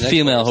name of his next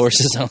Female horse.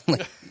 horses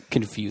only.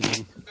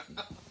 Confusing.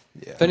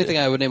 If anything,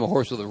 I would name a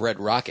horse with a red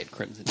rocket,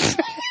 Crimson.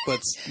 But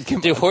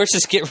Do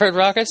horses get red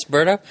rockets,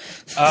 Berto?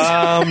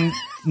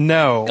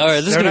 No. All right,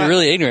 this is They're going to not- be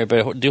really ignorant,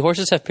 but do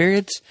horses have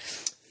periods?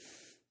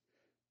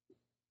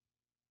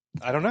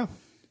 I don't know.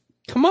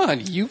 come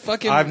on, you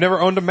fucking. I've never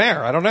owned a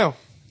mare. I don't know.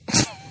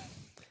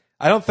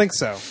 I don't think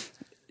so.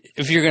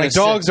 If you're going Like,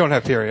 dogs don't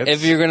have periods.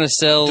 if you're going to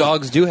sell,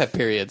 Dogs do have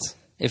periods.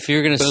 if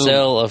you're going to Boom.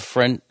 sell a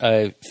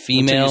Until you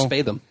female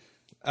spay them.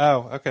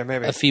 Oh, okay,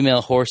 maybe. a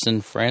female horse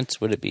in France,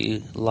 would it be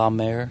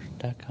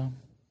lamare.com?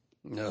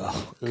 No.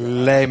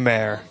 Les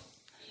mare.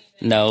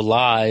 No,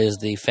 la is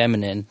the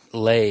feminine,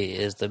 lay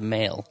is the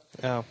male.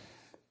 Oh.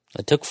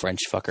 I took French,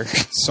 fucker.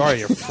 Sorry,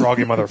 you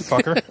froggy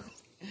motherfucker.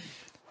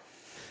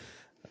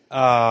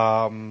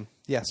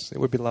 Yes, it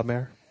would be La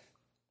Mer.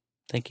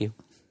 Thank you.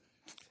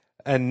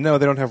 And no,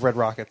 they don't have red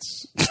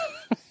rockets.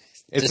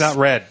 It's not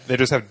red. They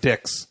just have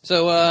dicks.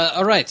 So,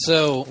 all right.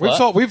 So,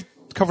 We've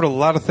covered a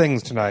lot of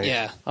things tonight.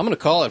 yeah, I'm going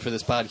to call it for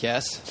this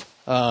podcast.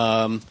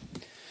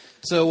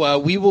 So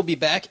we will be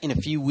back in a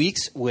few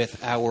weeks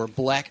with our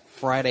Black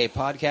Friday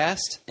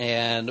podcast,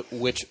 and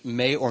which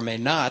may or may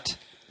not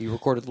be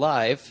recorded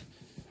live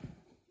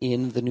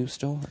in the new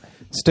store.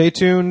 Stay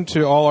tuned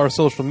to all our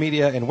social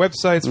media and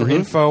websites for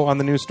info on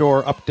the new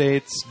store,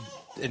 updates,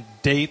 and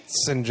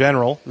dates in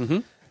general.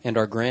 And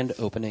our grand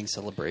opening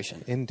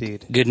celebration.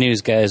 Indeed. Good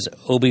news, guys.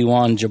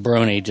 Obi-Wan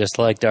Jabroni just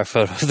liked our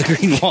photo of the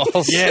green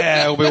walls.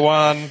 Yeah,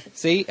 Obi-Wan.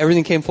 See,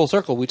 everything came full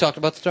circle. We talked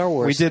about Star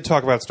Wars. We did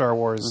talk about Star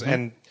Wars,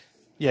 and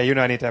yeah, you and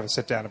I need to have a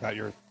sit down about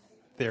your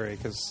theory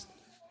because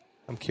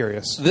I'm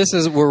curious.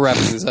 We're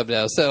wrapping this up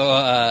now.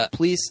 So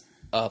please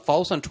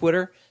follow us on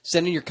Twitter.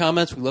 Send in your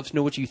comments. We'd love to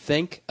know what you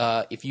think.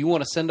 If you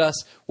want to send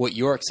us what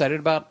you're excited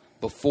about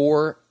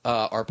before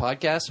our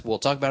podcast, we'll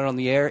talk about it on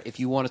the air. If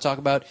you want to talk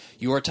about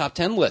your top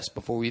 10 list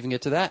before we even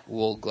get to that,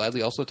 we'll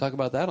gladly also talk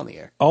about that on the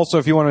air. Also,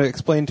 if you want to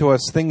explain to us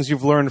things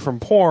you've learned from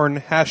porn,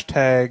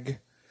 hashtag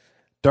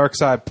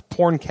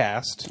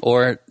DarksidePorncast.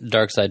 Or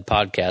Dark Side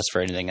Podcast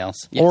for anything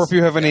else. Or if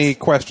you have any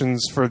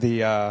questions for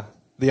the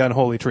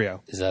Unholy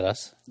Trio. Is that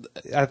us?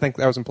 I think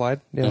that was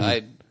implied. Yeah.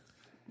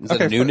 Is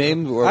that a new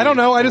name? Or I don't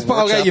know. I just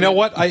workshop okay. You know name?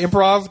 what? I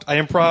improved.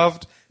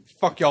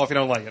 Fuck y'all if you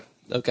don't like it.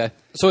 Okay.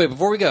 So wait,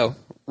 before we go,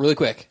 really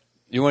quick,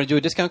 you want to do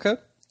a discount code?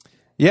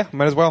 Yeah,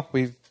 might as well.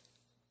 We've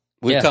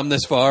We've Yeah. come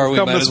this far. We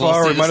come might this as well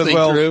far. see We might this as thing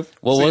well. through.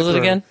 What See was it through.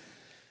 again?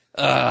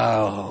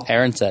 Oh,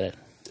 Aaron said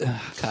it.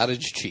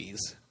 cottage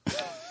cheese.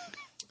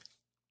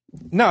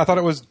 No, I thought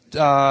it was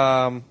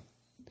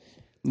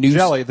New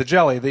jelly. The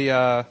jelly.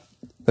 The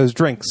those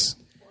drinks.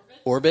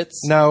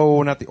 Orbits.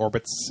 No, not the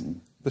orbits.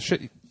 The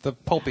shit. The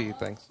pulpy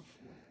things.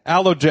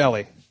 Aloe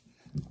jelly.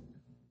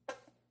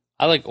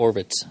 I like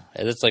Orbits.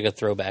 It's like a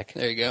throwback.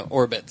 There you go.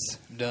 Orbits.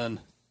 Done.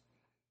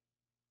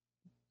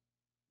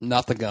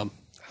 Not the gum.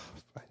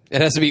 It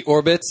has to be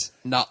Orbits,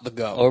 not the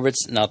gum.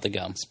 Orbits, not the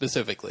gum.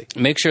 Specifically.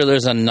 Make sure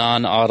there's a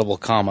non-audible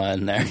comma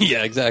in there.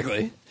 Yeah,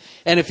 exactly.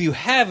 And if you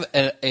have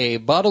a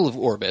bottle of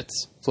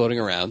Orbits floating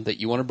around that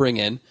you want to bring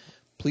in,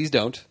 please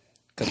don't,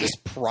 because it's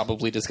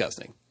probably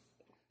disgusting.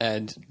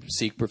 And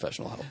seek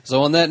professional help.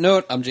 So on that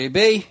note, I'm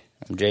JB.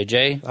 I'm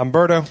JJ. I'm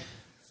Berto.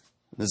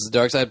 This is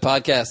Dark Side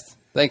Podcast.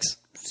 Thanks.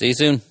 See you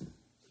soon.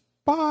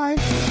 Bye.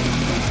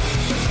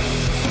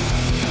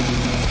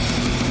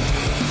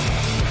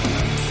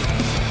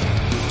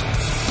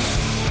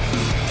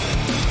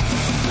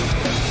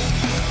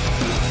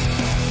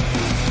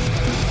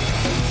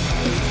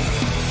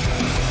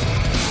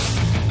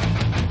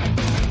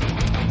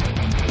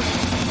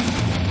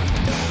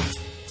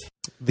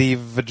 The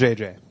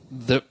VJJ.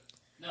 The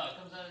No, it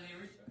comes out of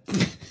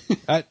the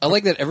urethra. I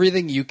like that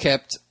everything you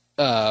kept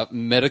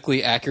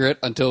medically accurate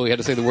until we had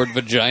to say the word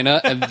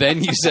vagina, and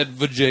then you said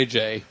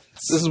vajayjay.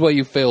 This is why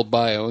you failed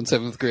bio in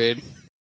 7th grade.